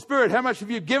Holy Spirit? How much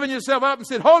have you given yourself up and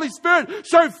said, Holy Spirit,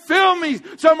 so fill me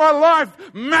so my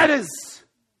life matters?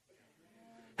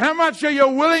 How much are you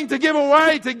willing to give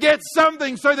away to get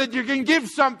something so that you can give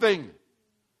something?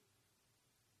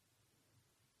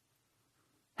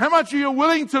 How much are you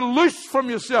willing to loose from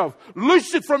yourself?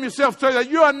 Loose it from yourself so that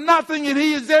you are nothing and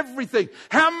he is everything.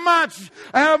 How much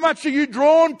are you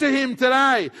drawn to him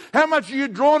today? How much are you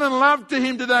drawn in love to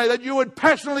him today that you would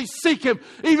passionately seek him?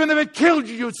 Even if it killed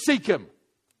you, you would seek him.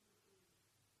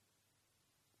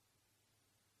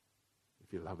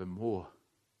 If you love him more,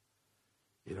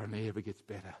 it only ever gets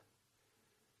better.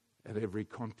 And every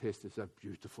contest is a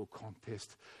beautiful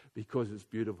contest because it's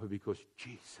beautiful, because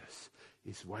Jesus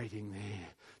is waiting there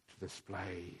to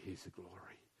display his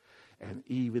glory. And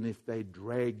even if they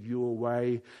drag you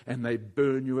away and they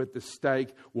burn you at the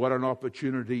stake, what an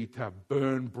opportunity to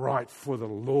burn bright for the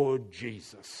Lord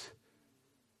Jesus.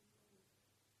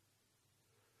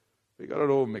 We got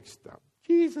it all mixed up.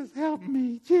 Jesus, help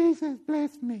me. Jesus,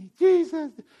 bless me.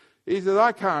 Jesus. He says,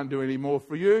 I can't do any more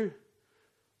for you.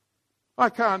 I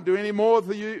can't do any more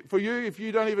for you if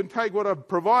you don't even take what I've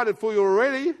provided for you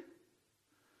already.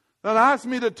 Don't ask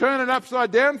me to turn it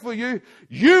upside down for you.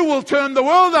 You will turn the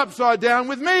world upside down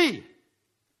with me.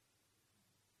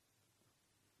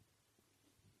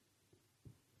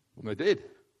 And they did.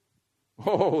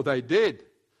 Oh, they did.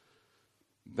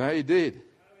 They did.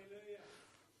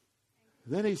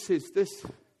 Then he says this.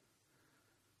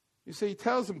 You see, he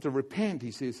tells them to repent. He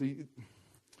says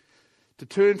to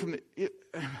turn from the...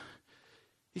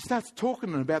 He starts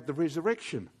talking about the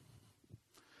resurrection.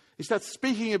 He starts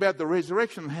speaking about the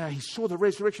resurrection and how he saw the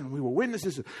resurrection. We were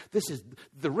witnesses.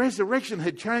 The resurrection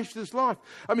had changed his life.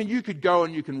 I mean, you could go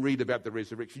and you can read about the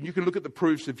resurrection. You can look at the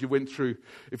proofs if you went through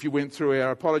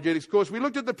our apologetics course. We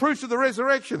looked at the proofs of the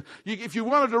resurrection. If you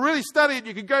wanted to really study it,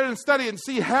 you could go and study and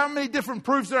see how many different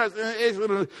proofs there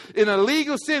are. In a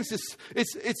legal sense,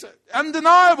 it's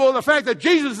undeniable the fact that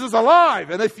Jesus is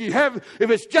alive. And if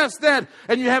it's just that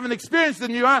and you haven't experienced it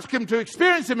and you ask him to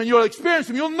experience him and you'll experience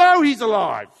him, you'll know he's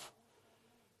alive.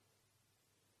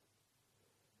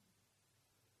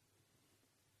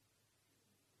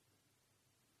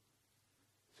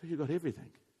 So you got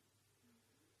everything.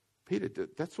 Peter,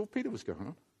 that's all Peter was going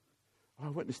on. I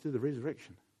witnessed to the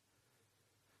resurrection.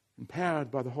 Empowered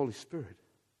by the Holy Spirit.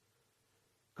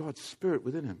 God's Spirit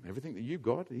within him. Everything that you've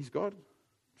got, he's got.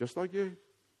 Just like you.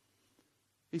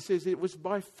 He says it was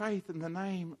by faith in the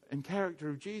name and character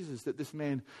of Jesus that this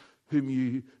man whom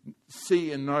you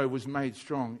see and know was made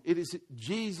strong. It is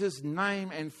Jesus'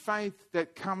 name and faith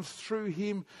that comes through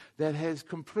him that has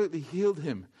completely healed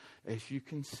him, as you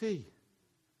can see.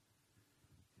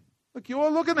 Look, you're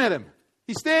all looking at him.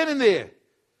 He's standing there.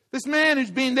 This man who's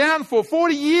been down for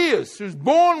 40 years, who's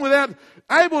born without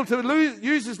able to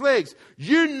use his legs.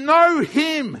 You know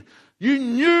him. You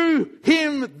knew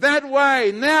him that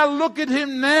way. Now look at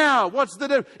him now. What's the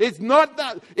difference?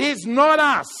 It's not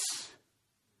us.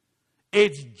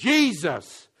 It's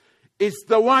Jesus. It's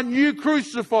the one you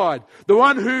crucified. The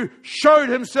one who showed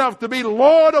himself to be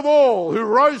Lord of all, who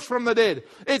rose from the dead.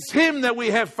 It's him that we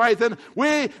have faith in.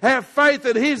 We have faith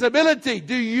in his ability.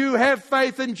 Do you have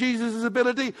faith in Jesus'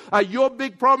 ability? Are your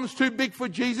big problems too big for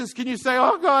Jesus? Can you say,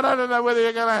 oh God, I don't know whether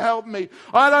you're going to help me.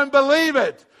 I don't believe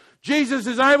it. Jesus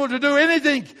is able to do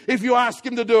anything if you ask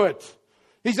him to do it.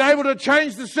 He's able to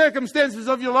change the circumstances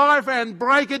of your life and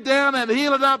break it down and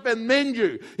heal it up and mend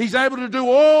you. He's able to do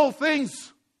all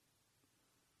things.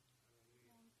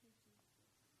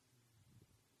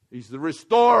 He's the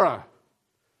restorer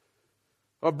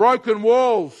of broken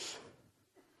walls.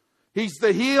 He's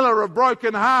the healer of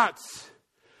broken hearts.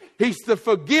 He's the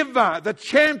forgiver, the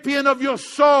champion of your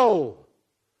soul.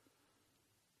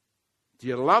 Do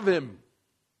you love him?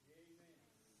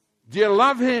 Do you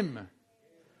love him?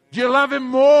 Do you love him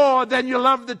more than you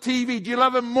love the TV? Do you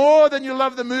love him more than you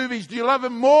love the movies? Do you love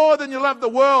him more than you love the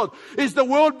world? Is the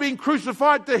world being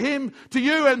crucified to him, to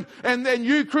you, and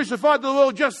you crucified to the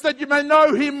world just that you may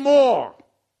know him more?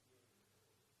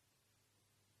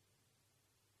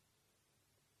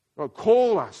 Oh,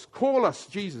 call us,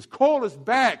 Jesus. Call us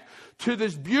back to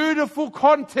this beautiful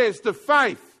contest of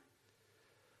faith,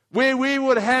 where we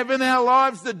would have in our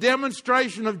lives the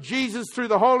demonstration of Jesus through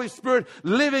the Holy Spirit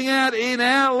living out in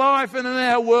our life and in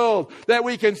our world, that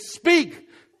we can speak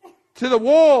to the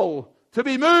wall to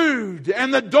be moved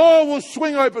and the door will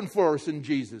swing open for us in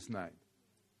Jesus' name.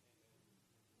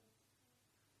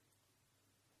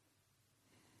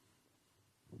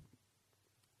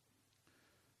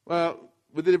 Well,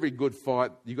 with every good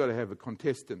fight, you've got to have a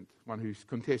contestant, one who's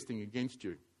contesting against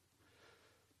you.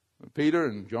 Peter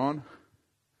and John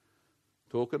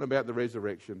talking about the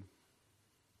resurrection.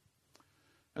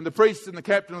 And the priests and the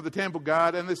captain of the temple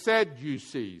guard and the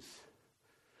Sadducees.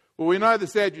 Well, we know the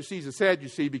Sadducees are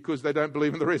Sadducees because they don't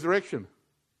believe in the resurrection.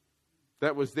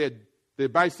 That was their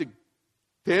basic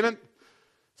tenet.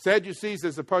 Sadducees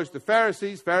as opposed to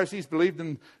Pharisees. Pharisees believed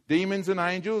in demons and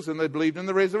angels and they believed in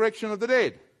the resurrection of the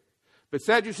dead. But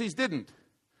Sadducees didn't.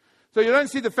 So you don't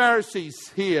see the Pharisees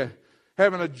here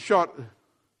having a shot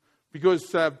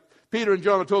because Peter and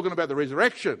John are talking about the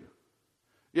resurrection.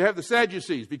 You have the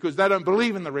Sadducees because they don't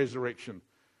believe in the resurrection.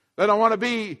 They don't want to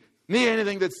be near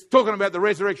anything that's talking about the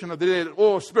resurrection of the dead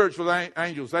or spiritual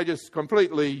angels. They're just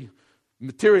completely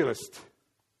materialist.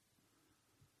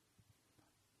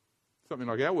 Something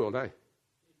like our world, eh?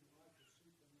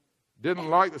 Didn't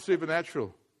like the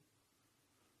supernatural.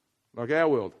 like our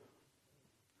world.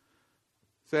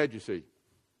 Sad, you see.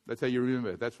 That's how you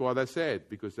remember. That's why they're sad,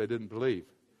 because they didn't believe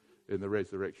in the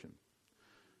resurrection.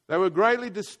 They were greatly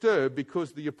disturbed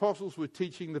because the apostles were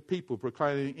teaching the people,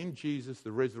 proclaiming in Jesus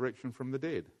the resurrection from the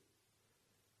dead.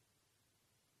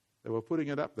 They were putting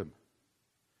it up them.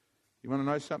 You want to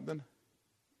know something?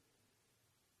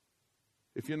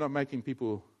 If you're not making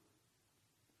people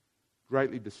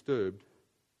greatly disturbed,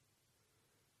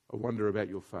 I wonder about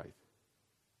your faith.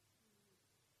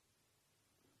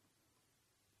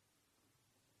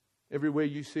 Everywhere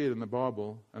you see it in the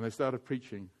Bible, and they started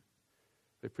preaching,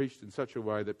 they preached in such a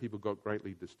way that people got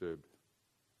greatly disturbed.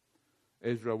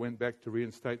 Ezra went back to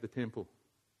reinstate the temple,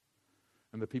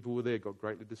 and the people were there got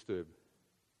greatly disturbed.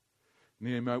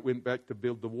 Nehemiah went back to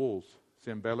build the walls.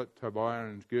 Sanballat, Tobiah,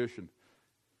 and Gershon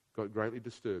got greatly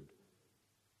disturbed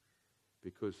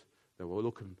because they were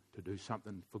looking to do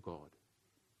something for God.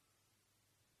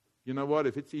 You know what?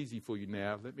 If it's easy for you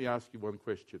now, let me ask you one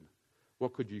question.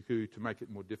 What could you do to make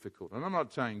it more difficult? And I'm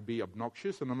not saying be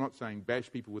obnoxious, and I'm not saying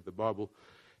bash people with the Bible.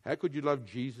 How could you love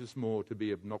Jesus more to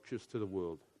be obnoxious to the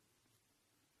world?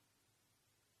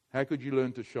 How could you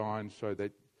learn to shine so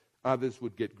that others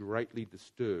would get greatly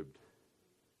disturbed?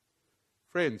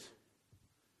 Friends,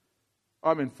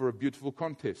 I'm in for a beautiful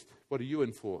contest. What are you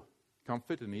in for?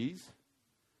 Comfort and ease?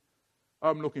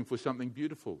 I'm looking for something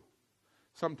beautiful.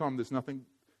 Sometimes there's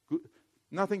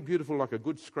nothing beautiful like a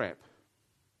good scrap.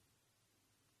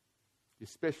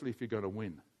 Especially if you're going to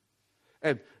win.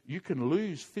 And you can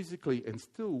lose physically and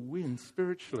still win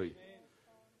spiritually.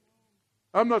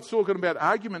 I'm not talking about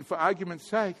argument for argument's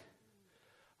sake.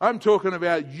 I'm talking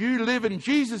about you living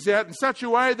Jesus out in such a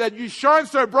way that you shine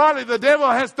so brightly the devil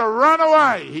has to run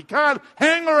away. He can't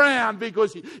hang around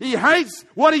because he hates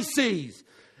what he sees.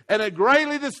 And it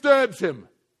greatly disturbs him.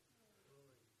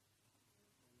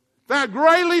 They're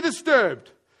greatly disturbed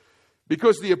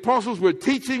because the apostles were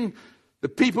teaching the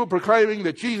people, proclaiming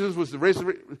that Jesus was the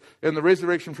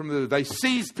resurrection from the dead. They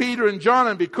seized Peter and John,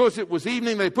 and because it was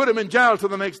evening, they put them in jail till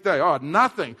the next day. Oh,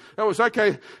 nothing. That was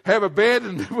okay. Have a bed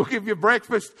and we'll give you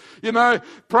breakfast.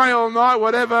 Pray all night,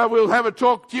 whatever. We'll have a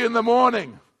talk to you in the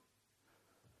morning.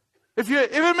 If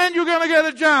it meant you're going to go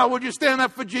to jail, would you stand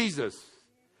up for Jesus?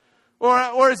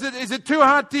 Or is it too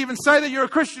hard to even say that you're a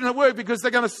Christian at work because they're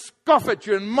going to scoff at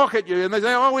you and mock at you and they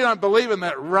say, oh, we don't believe in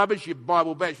that rubbish, you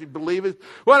Bible-bashing believers.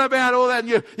 What about all that?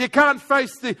 And you can't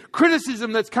face the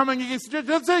criticism that's coming against the church.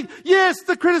 I'm saying, yes,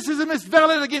 the criticism is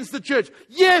valid against the church.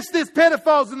 Yes, there's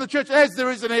pedophiles in the church as there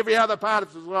is in every other part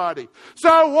of society.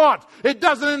 So what? It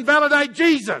doesn't invalidate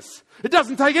Jesus. It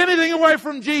doesn't take anything away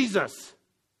from Jesus.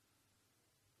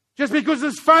 Just because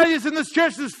there's failures in this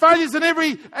church, there's failures in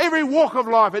every walk of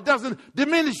life. It doesn't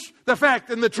diminish the fact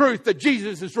and the truth that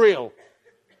Jesus is real.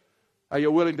 Are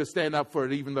you willing to stand up for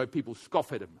it even though people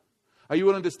scoff at him? Are you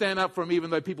willing to stand up for him even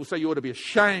though people say you ought to be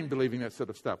ashamed believing that sort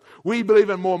of stuff? We believe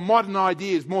in more modern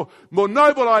ideas, more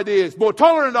noble ideas, more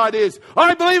tolerant ideas.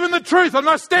 I believe in the truth and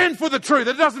I stand for the truth.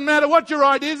 It doesn't matter what your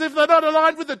ideas, if they're not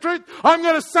aligned with the truth, I'm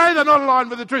going to say they're not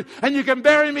aligned with the truth. And you can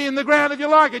bury me in the ground if you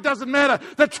like. It doesn't matter.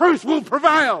 The truth will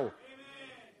prevail.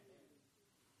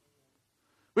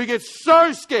 We get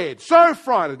so scared, so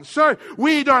frightened, so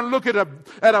we don't look at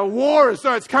a war as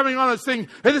though it's coming on as saying,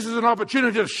 hey, this is an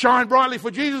opportunity to shine brightly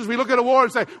for Jesus. We look at a war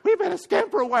and say, we better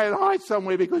scamper away and hide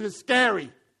somewhere because it's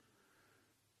scary.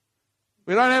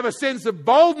 We don't have a sense of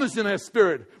boldness in our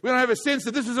spirit. We don't have a sense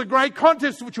that this is a great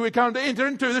contest which we come to enter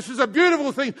into. This is a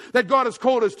beautiful thing that God has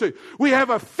called us to. We have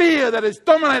a fear that is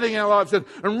dominating our lives and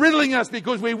riddling us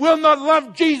because we will not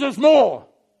love Jesus more.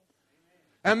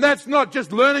 And that's not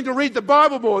just learning to read the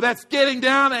Bible more. That's getting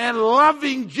down and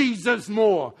loving Jesus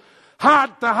more.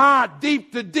 Heart to heart,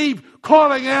 deep to deep,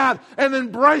 calling out and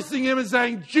embracing him and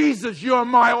saying, Jesus, you are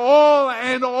my all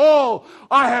and all.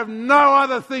 I have no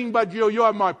other thing but you. You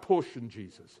are my portion,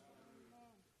 Jesus.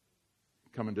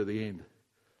 Coming to the end.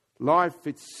 Life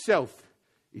itself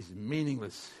is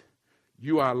meaningless.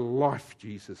 You are life,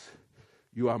 Jesus.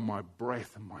 You are my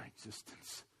breath and my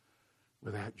existence.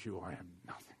 Without you, I am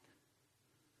nothing.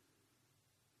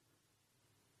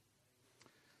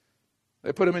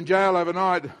 They put him in jail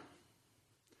overnight.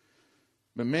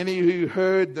 But many who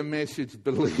heard the message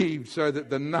believed, so that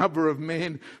the number of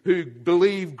men who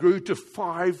believed grew to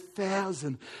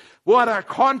 5,000. What a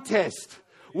contest.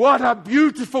 What a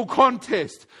beautiful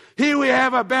contest. Here we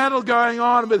have a battle going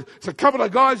on with a couple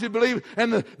of guys who believe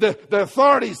and the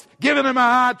authorities giving them a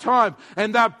hard time.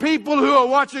 And the people who are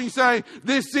watching saying,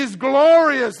 this is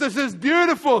glorious, this is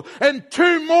beautiful. And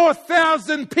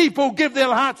 2,000 more people give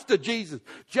their hearts to Jesus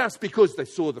just because they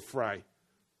saw the fray.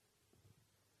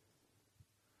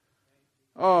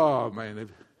 Oh man,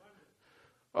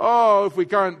 Oh, if we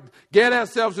can't get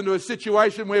ourselves into a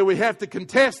situation where we have to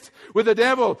contest with the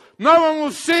devil, no one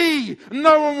will see,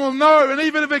 no one will know, and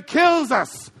even if it kills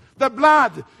us, the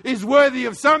blood is worthy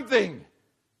of something.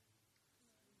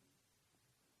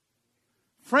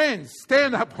 Friends,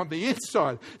 stand up on the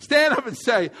inside. Stand up and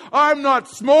say, I'm not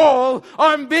small,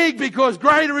 I'm big, because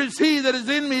greater is He that is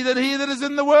in me than he that is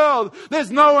in the world.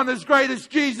 There's no one as great as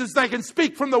Jesus. They can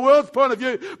speak from the world's point of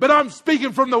view, but I'm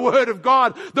speaking from the Word of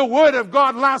God. The Word of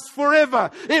God lasts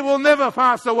forever. It will never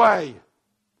pass away.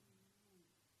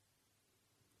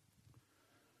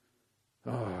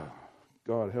 Oh,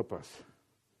 God help us.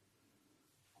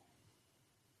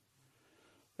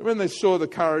 And when they saw the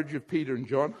courage of Peter and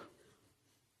John,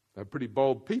 they're pretty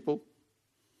bold people.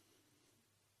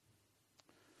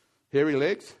 Hairy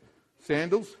legs,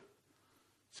 sandals,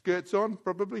 skirts on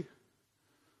probably,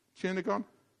 tunic on.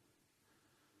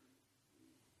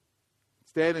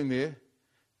 Standing there,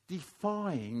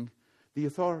 defying the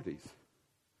authorities.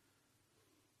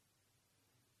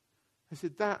 I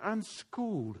said, they're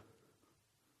unschooled,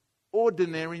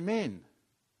 ordinary men.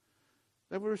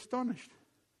 They were astonished.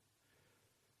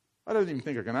 I don't even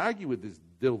think I can argue with this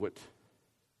Dilwit.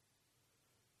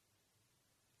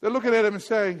 They're looking at him and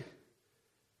saying,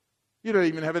 you don't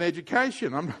even have an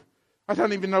education. I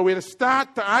don't even know where to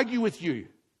start to argue with you.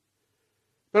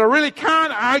 But I really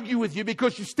can't argue with you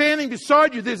because you're standing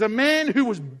beside you. There's a man who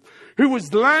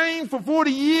was lame for 40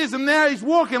 years and now he's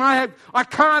walking. I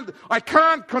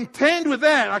can't contend with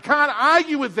that. I can't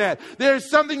argue with that. There is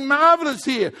something marvelous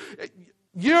here.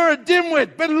 You're a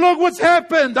dimwit, but look what's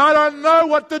happened. I don't know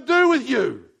what to do with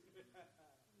you.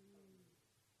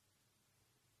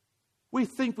 We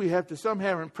think we have to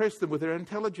somehow impress them with our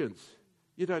intelligence.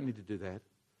 You don't need to do that.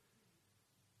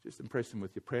 Just impress them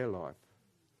with your prayer life.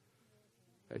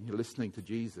 And you're listening to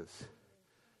Jesus.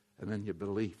 And then your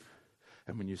belief.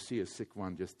 And when you see a sick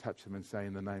one, just touch them and say,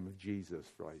 in the name of Jesus,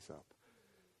 rise up.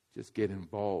 Just get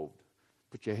involved.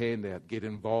 Put your hand out, get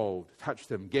involved. Touch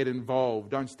them, get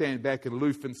involved. Don't stand back and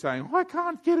aloof and saying, I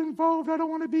can't get involved, I don't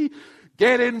want to be.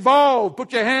 Get involved.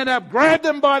 Put your hand up, grab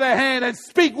them by the hand and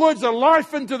speak words of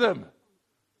life into them.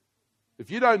 If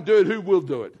you don't do it, who will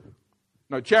do it?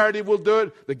 No charity will do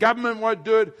it. The government won't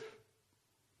do it.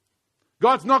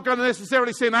 God's not going to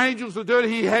necessarily send angels to do it.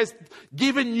 He has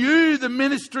given you the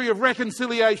ministry of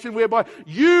reconciliation whereby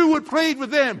you would plead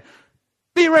with them.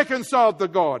 Be reconciled to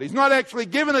God. He's not actually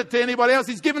given it to anybody else.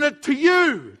 He's given it to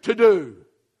you to do.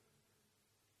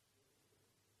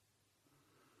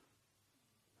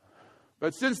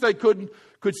 But since they could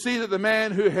see that the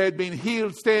man who had been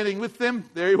healed standing with them,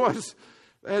 there he was,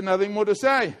 they had nothing more to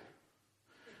say.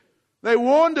 They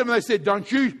warned him. They said, don't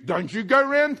you go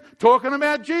around talking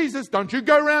about Jesus. Don't you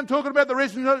go around talking about the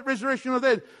resurrection of the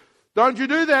dead. Don't you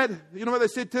do that. You know what they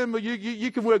said to him? Well,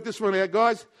 you can work this one out,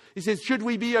 guys. He says, should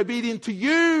we be obedient to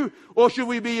you or should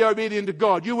we be obedient to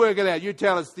God? You work it out. You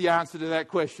tell us the answer to that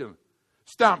question.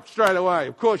 Stumped straight away.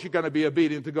 Of course you're going to be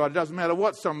obedient to God. It doesn't matter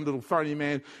what some little phony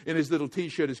man in his little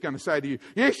t-shirt is going to say to you.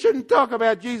 You shouldn't talk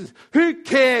about Jesus. Who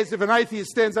cares if an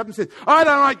atheist stands up and says, I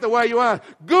don't like the way you are.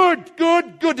 Good.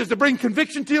 Does it bring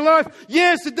conviction to your life?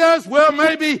 Yes, it does. Well,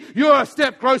 maybe you're a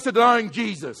step closer to knowing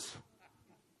Jesus.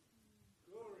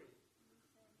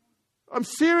 I'm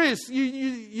serious.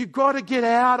 You got to get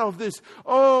out of this.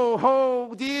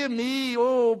 Oh, dear me.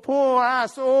 Oh, poor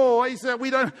us. Oh, he said,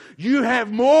 you have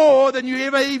more than you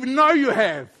ever even know you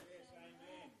have.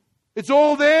 It's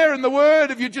all there in the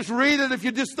Word. If you just read it, if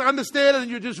you just understand it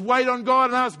and you just wait on God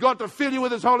and ask God to fill you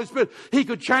with His Holy Spirit, He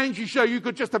could change you so you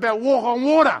could just about walk on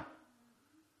water.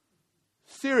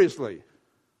 Seriously.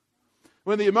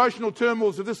 When the emotional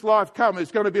turmoils of this life come, it's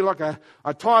going to be like a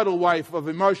tidal wave of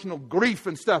emotional grief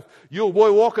and stuff. You'll be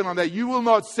walking on that. You will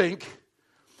not sink.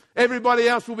 Everybody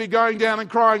else will be going down and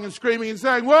crying and screaming and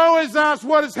saying, woe is us,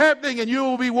 what is happening? And you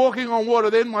will be walking on water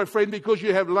then, my friend, because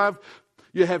you have love,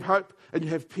 you have hope, and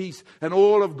you have peace. And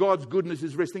all of God's goodness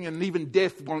is resting, and even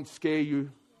death won't scare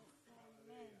you.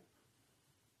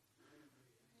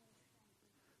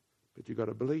 But you've got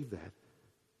to believe that.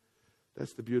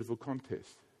 That's the beautiful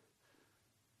contest.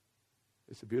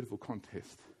 It's a beautiful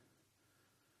contest.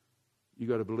 You've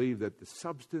got to believe that the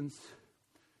substance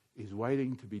is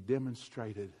waiting to be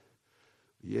demonstrated.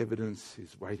 The evidence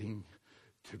is waiting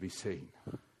to be seen.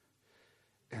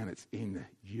 And it's in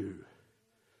you,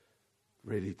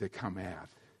 ready to come out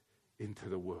into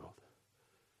the world.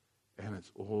 And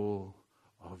it's all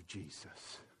of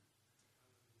Jesus.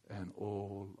 And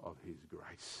all of His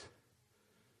grace.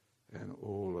 And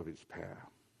all of His power.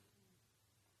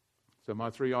 So my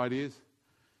 3 ideas.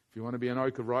 If you want to be an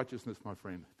oak of righteousness, my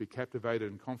friend, be captivated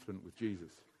and confident with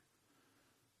Jesus.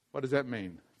 What does that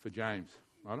mean for James?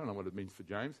 I don't know what it means for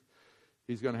James.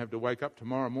 He's going to have to wake up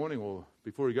tomorrow morning or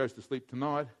before he goes to sleep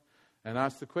tonight and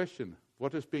ask the question,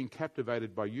 what does being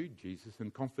captivated by you, Jesus,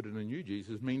 and confident in you,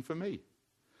 Jesus, mean for me?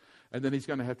 And then he's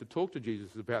going to have to talk to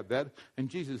Jesus about that, and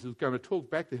Jesus is going to talk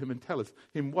back to him and tell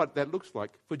him what that looks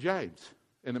like for James.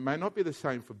 And it may not be the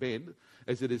same for Ben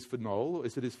as it is for Noel,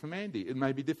 as it is for Mandy. It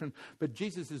may be different, but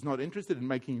Jesus is not interested in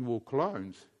making you all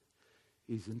clones.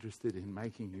 He's interested in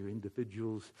making you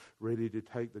individuals ready to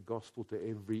take the gospel to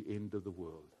every end of the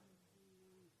world.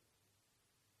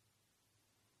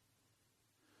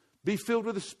 Be filled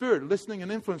with the Spirit, listening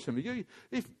and influencing him.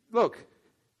 Look,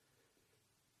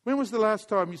 when was the last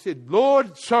time you said,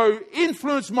 Lord, so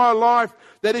influence my life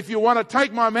that if you want to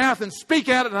take my mouth and speak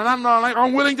out in an unknown language,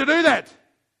 I'm willing to do that?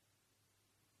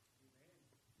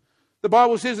 The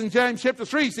Bible says in James chapter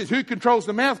 3, it says, who controls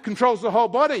the mouth controls the whole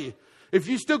body. If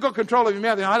you still got control of your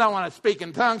mouth, and I don't want to speak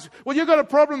in tongues, well, you've got a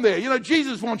problem there. You know,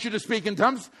 Jesus wants you to speak in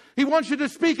tongues. He wants you to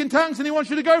speak in tongues and he wants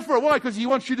you to go for it. Why? Because he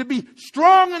wants you to be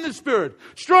strong in the Spirit,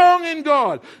 strong in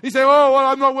God. You say, oh, well,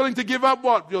 I'm not willing to give up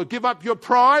what? You'll give up your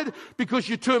pride because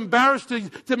you're too embarrassed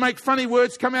to make funny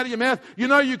words come out of your mouth. You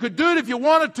know, you could do it if you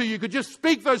wanted to. You could just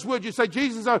speak those words. You say,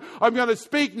 Jesus, I'm going to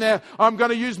speak now. I'm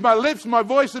going to use my lips, my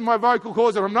voice, and my vocal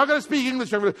cords. And I'm not going to speak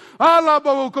English.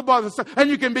 And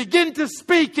you can begin to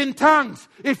speak in tongues.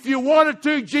 If you wanted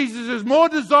to, Jesus is more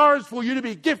desirous for you to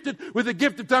be gifted with the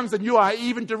gift of tongues than you are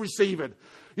even to receive it.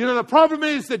 You know, the problem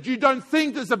is that you don't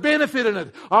think there's a benefit in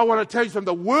it. I want to tell you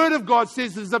something. The Word of God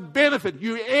says there's a benefit.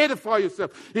 You edify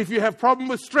yourself. If you have problem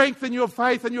with strength in your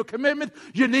faith and your commitment,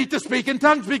 you need to speak in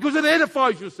tongues because it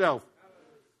edifies yourself.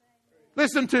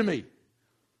 Listen to me.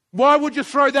 Why would you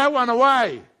throw that one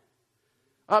away?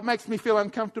 Oh, it makes me feel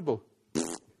uncomfortable.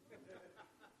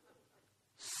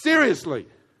 Seriously.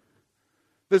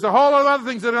 There's a whole lot of other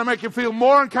things that are going to make you feel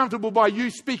more uncomfortable by you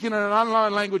speaking in an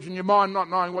unknown language in your mind not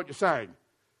knowing what you're saying.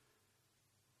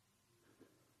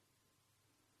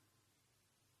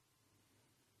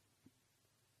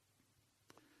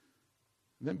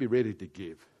 And then be ready to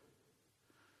give,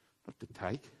 not to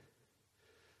take.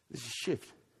 There's a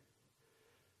shift.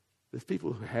 There's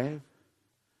people who have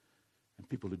and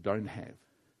people who don't have.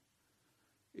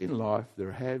 In life, there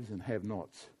are haves and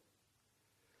have-nots.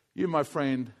 You, my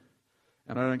friend,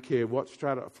 and I don't care what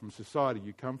strata from society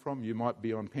you come from. You might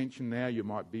be on pension now. You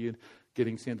might be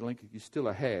getting Centrelink. You're still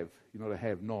a have. You're not a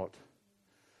have-not.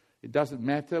 It doesn't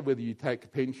matter whether you take a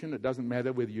pension. It doesn't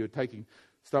matter whether you're taking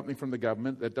something from the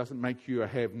government. That doesn't make you a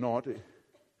have-not.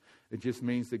 It just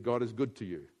means that God is good to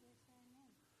you.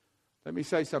 Let me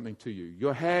say something to you.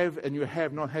 Your have and your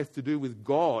have-not has to do with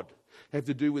God. Have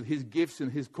to do with His gifts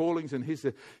and His callings and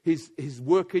His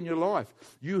work in your life.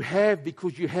 You have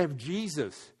because you have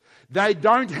Jesus. They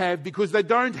don't have because they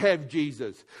don't have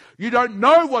Jesus. You don't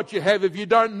know what you have if you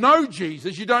don't know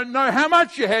Jesus. You don't know how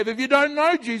much you have if you don't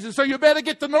know Jesus. So you better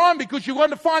get to know Him because you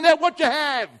want to find out what you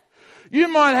have. You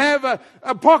might have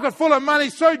a pocket full of money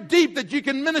so deep that you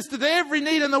can minister to every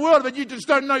need in the world, but you just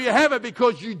don't know you have it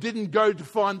because you didn't go to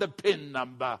find the PIN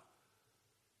number.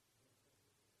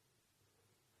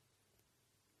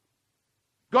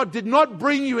 God did not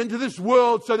bring you into this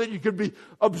world so that you could be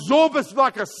absorbed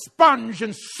like a sponge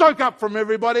and soak up from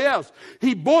everybody else.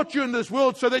 He brought you into this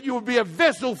world so that you would be a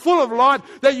vessel full of light,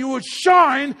 that you would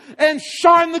shine and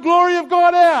shine the glory of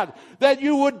God out. That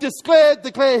you would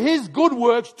declare His good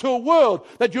works to a world.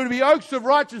 That you would be oaks of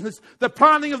righteousness, the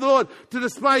planting of the Lord, to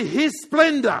display His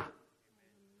splendor.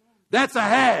 That's a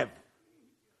have.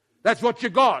 That's what you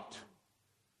got.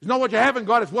 It's not what you haven't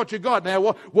got, it's what you got. Now,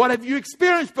 what have you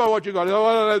experienced by what you got? Oh,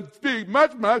 I don't speak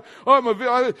much.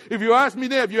 If you ask me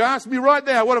now, if you ask me right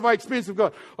now, what have I experienced of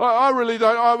God? I really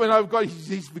don't.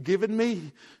 He's forgiven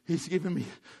me. He's given me.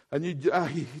 And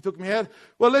He took me out.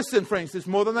 Well, listen, friends, there's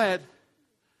more than that.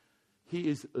 He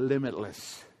is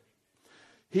limitless.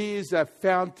 He is a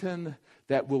fountain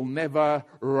that will never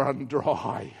run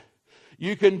dry.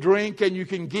 You can drink and you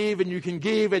can give and you can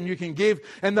give and you can give.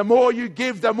 And the more you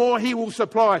give, the more He will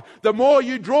supply. The more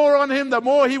you draw on Him, the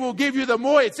more He will give you. The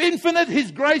more it's infinite.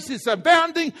 His grace is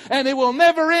abounding and it will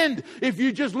never end. If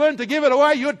you just learn to give it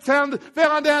away, you'd found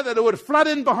out that it would flood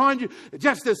in behind you.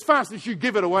 Just as fast as you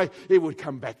give it away, it would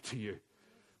come back to you.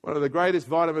 One of the greatest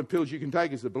vitamin pills you can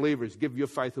take as a believer is give your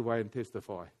faith away and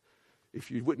testify. If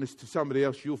you witness to somebody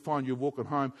else, you'll find you're walking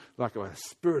home like a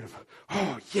spirit of,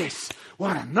 oh, yes,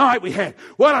 what a night we had.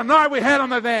 What a night we had on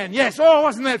the van. Yes, oh,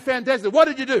 wasn't that fantastic? What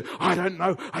did you do? I don't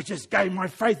know. I just gave my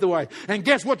faith away. And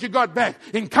guess what you got back?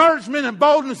 Encouragement and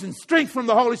boldness and strength from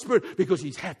the Holy Spirit because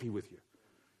He's happy with you.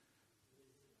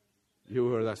 You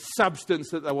were the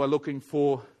substance that they were looking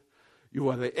for. You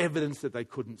are the evidence that they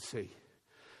couldn't see.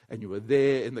 and you were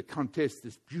there in the contest,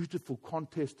 this beautiful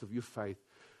contest of your faith,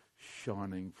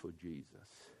 shining for Jesus.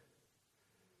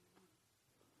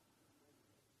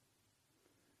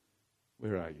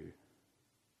 Where are you?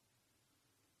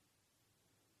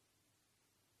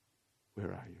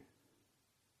 Where are you?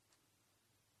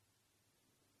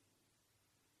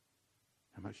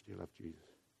 How much do you love Jesus?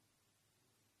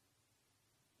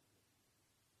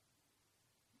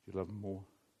 Do you love him more?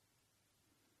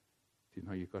 Do you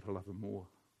know you've got to love him more?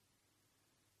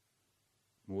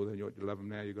 More than you love him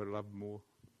now, you've got to love him more.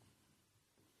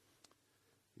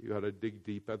 You've got to dig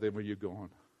deeper than when you're gone.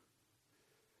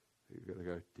 You've got to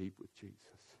go deep with Jesus.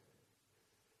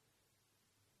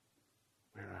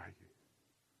 Where are you?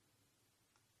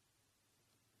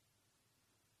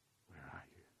 Where are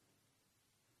you?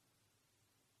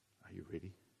 Are you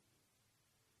ready?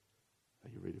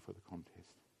 Are you ready for the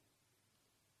contest?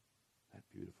 That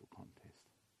beautiful contest.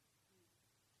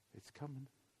 It's coming.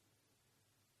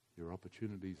 Your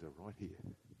opportunities are right here.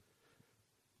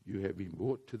 You have been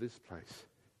brought to this place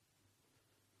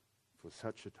for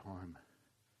such a time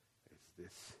as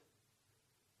this.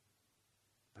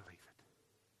 Believe it.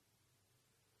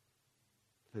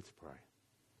 Let's pray.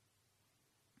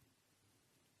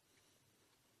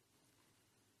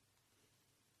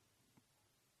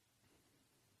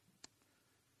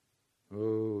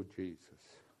 Oh, Jesus.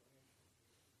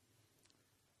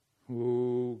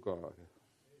 Oh, God.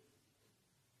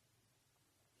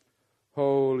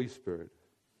 Holy Spirit.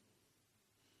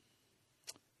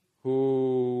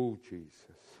 Oh, Jesus.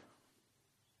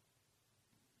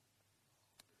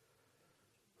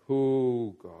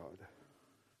 Oh, God.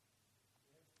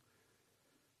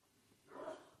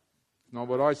 Not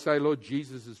what I say, Lord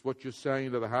Jesus, is what you're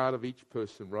saying to the heart of each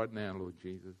person right now, Lord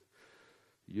Jesus.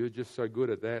 You're just so good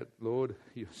at that, Lord.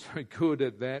 You're so good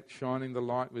at that, shining the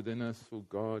light within us, oh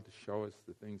God, to show us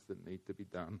the things that need to be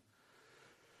done.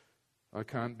 I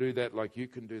can't do that like you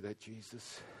can do that,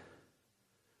 Jesus.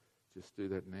 Just do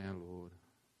that now, Lord.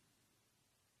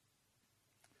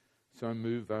 So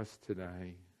move us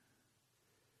today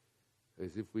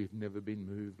as if we've never been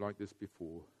moved like this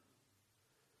before.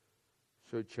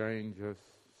 So change us,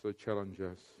 so challenge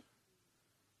us,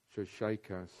 so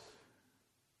shake us.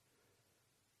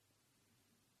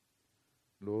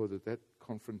 Lord, that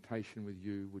confrontation with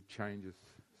you would change us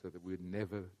so that we'd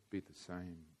never be the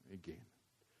same again.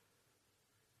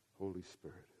 Holy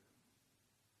Spirit.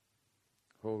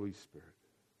 Holy Spirit.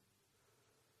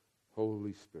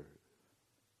 Holy Spirit.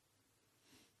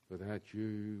 Without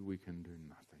you, we can do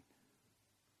nothing.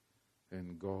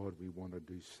 And God, we want to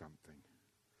do something.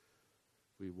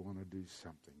 We want to do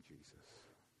something, Jesus.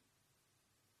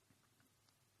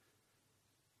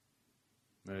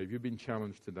 Now, if you've been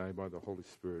challenged today by the Holy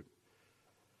Spirit,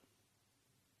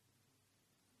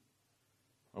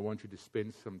 I want you to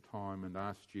spend some time and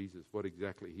ask Jesus what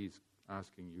exactly he's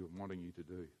asking you and wanting you to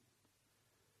do.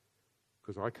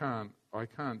 Because I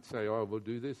can't say, oh, we'll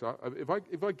do this.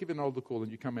 If I give an altar call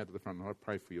and you come out to the front and I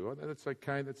pray for you, that's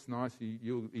okay, that's nice.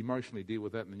 You'll emotionally deal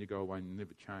with that and then you go away and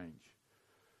never change.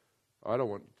 I don't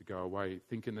want you to go away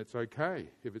thinking it's okay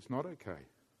if it's not okay.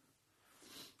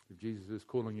 If Jesus is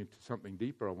calling you to something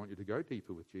deeper, I want you to go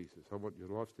deeper with Jesus. I want your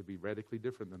life to be radically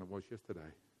different than it was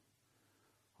yesterday.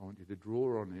 I want you to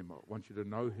draw on him. I want you to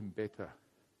know him better.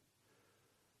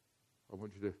 I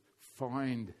want you to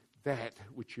find that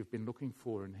which you've been looking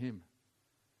for in him.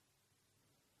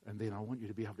 And then I want you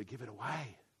to be able to give it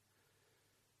away.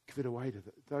 Give it away to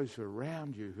those who are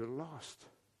around you who are lost.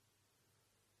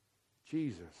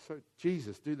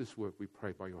 Jesus, do this work, we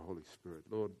pray, by your Holy Spirit.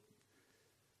 Lord,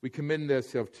 we commend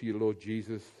ourselves to you, Lord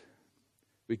Jesus.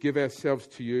 We give ourselves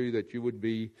to you that you would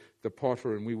be the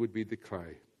potter and we would be the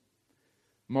clay.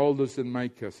 Mold us and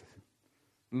make us.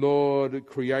 Lord,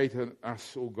 create in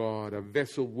us, O God, a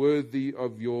vessel worthy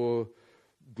of your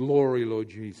glory, Lord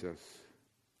Jesus.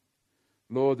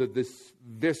 Lord, that this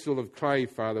vessel of clay,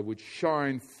 Father, would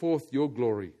shine forth your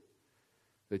glory.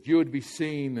 That you would be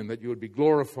seen and that you would be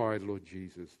glorified, Lord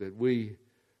Jesus. That we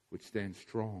would stand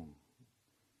strong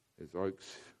as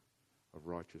oaks of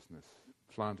righteousness,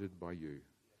 planted by you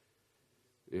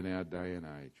in our day and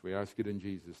age. We ask it in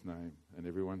Jesus' name. And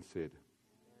everyone said,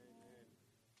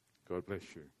 God bless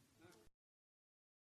you.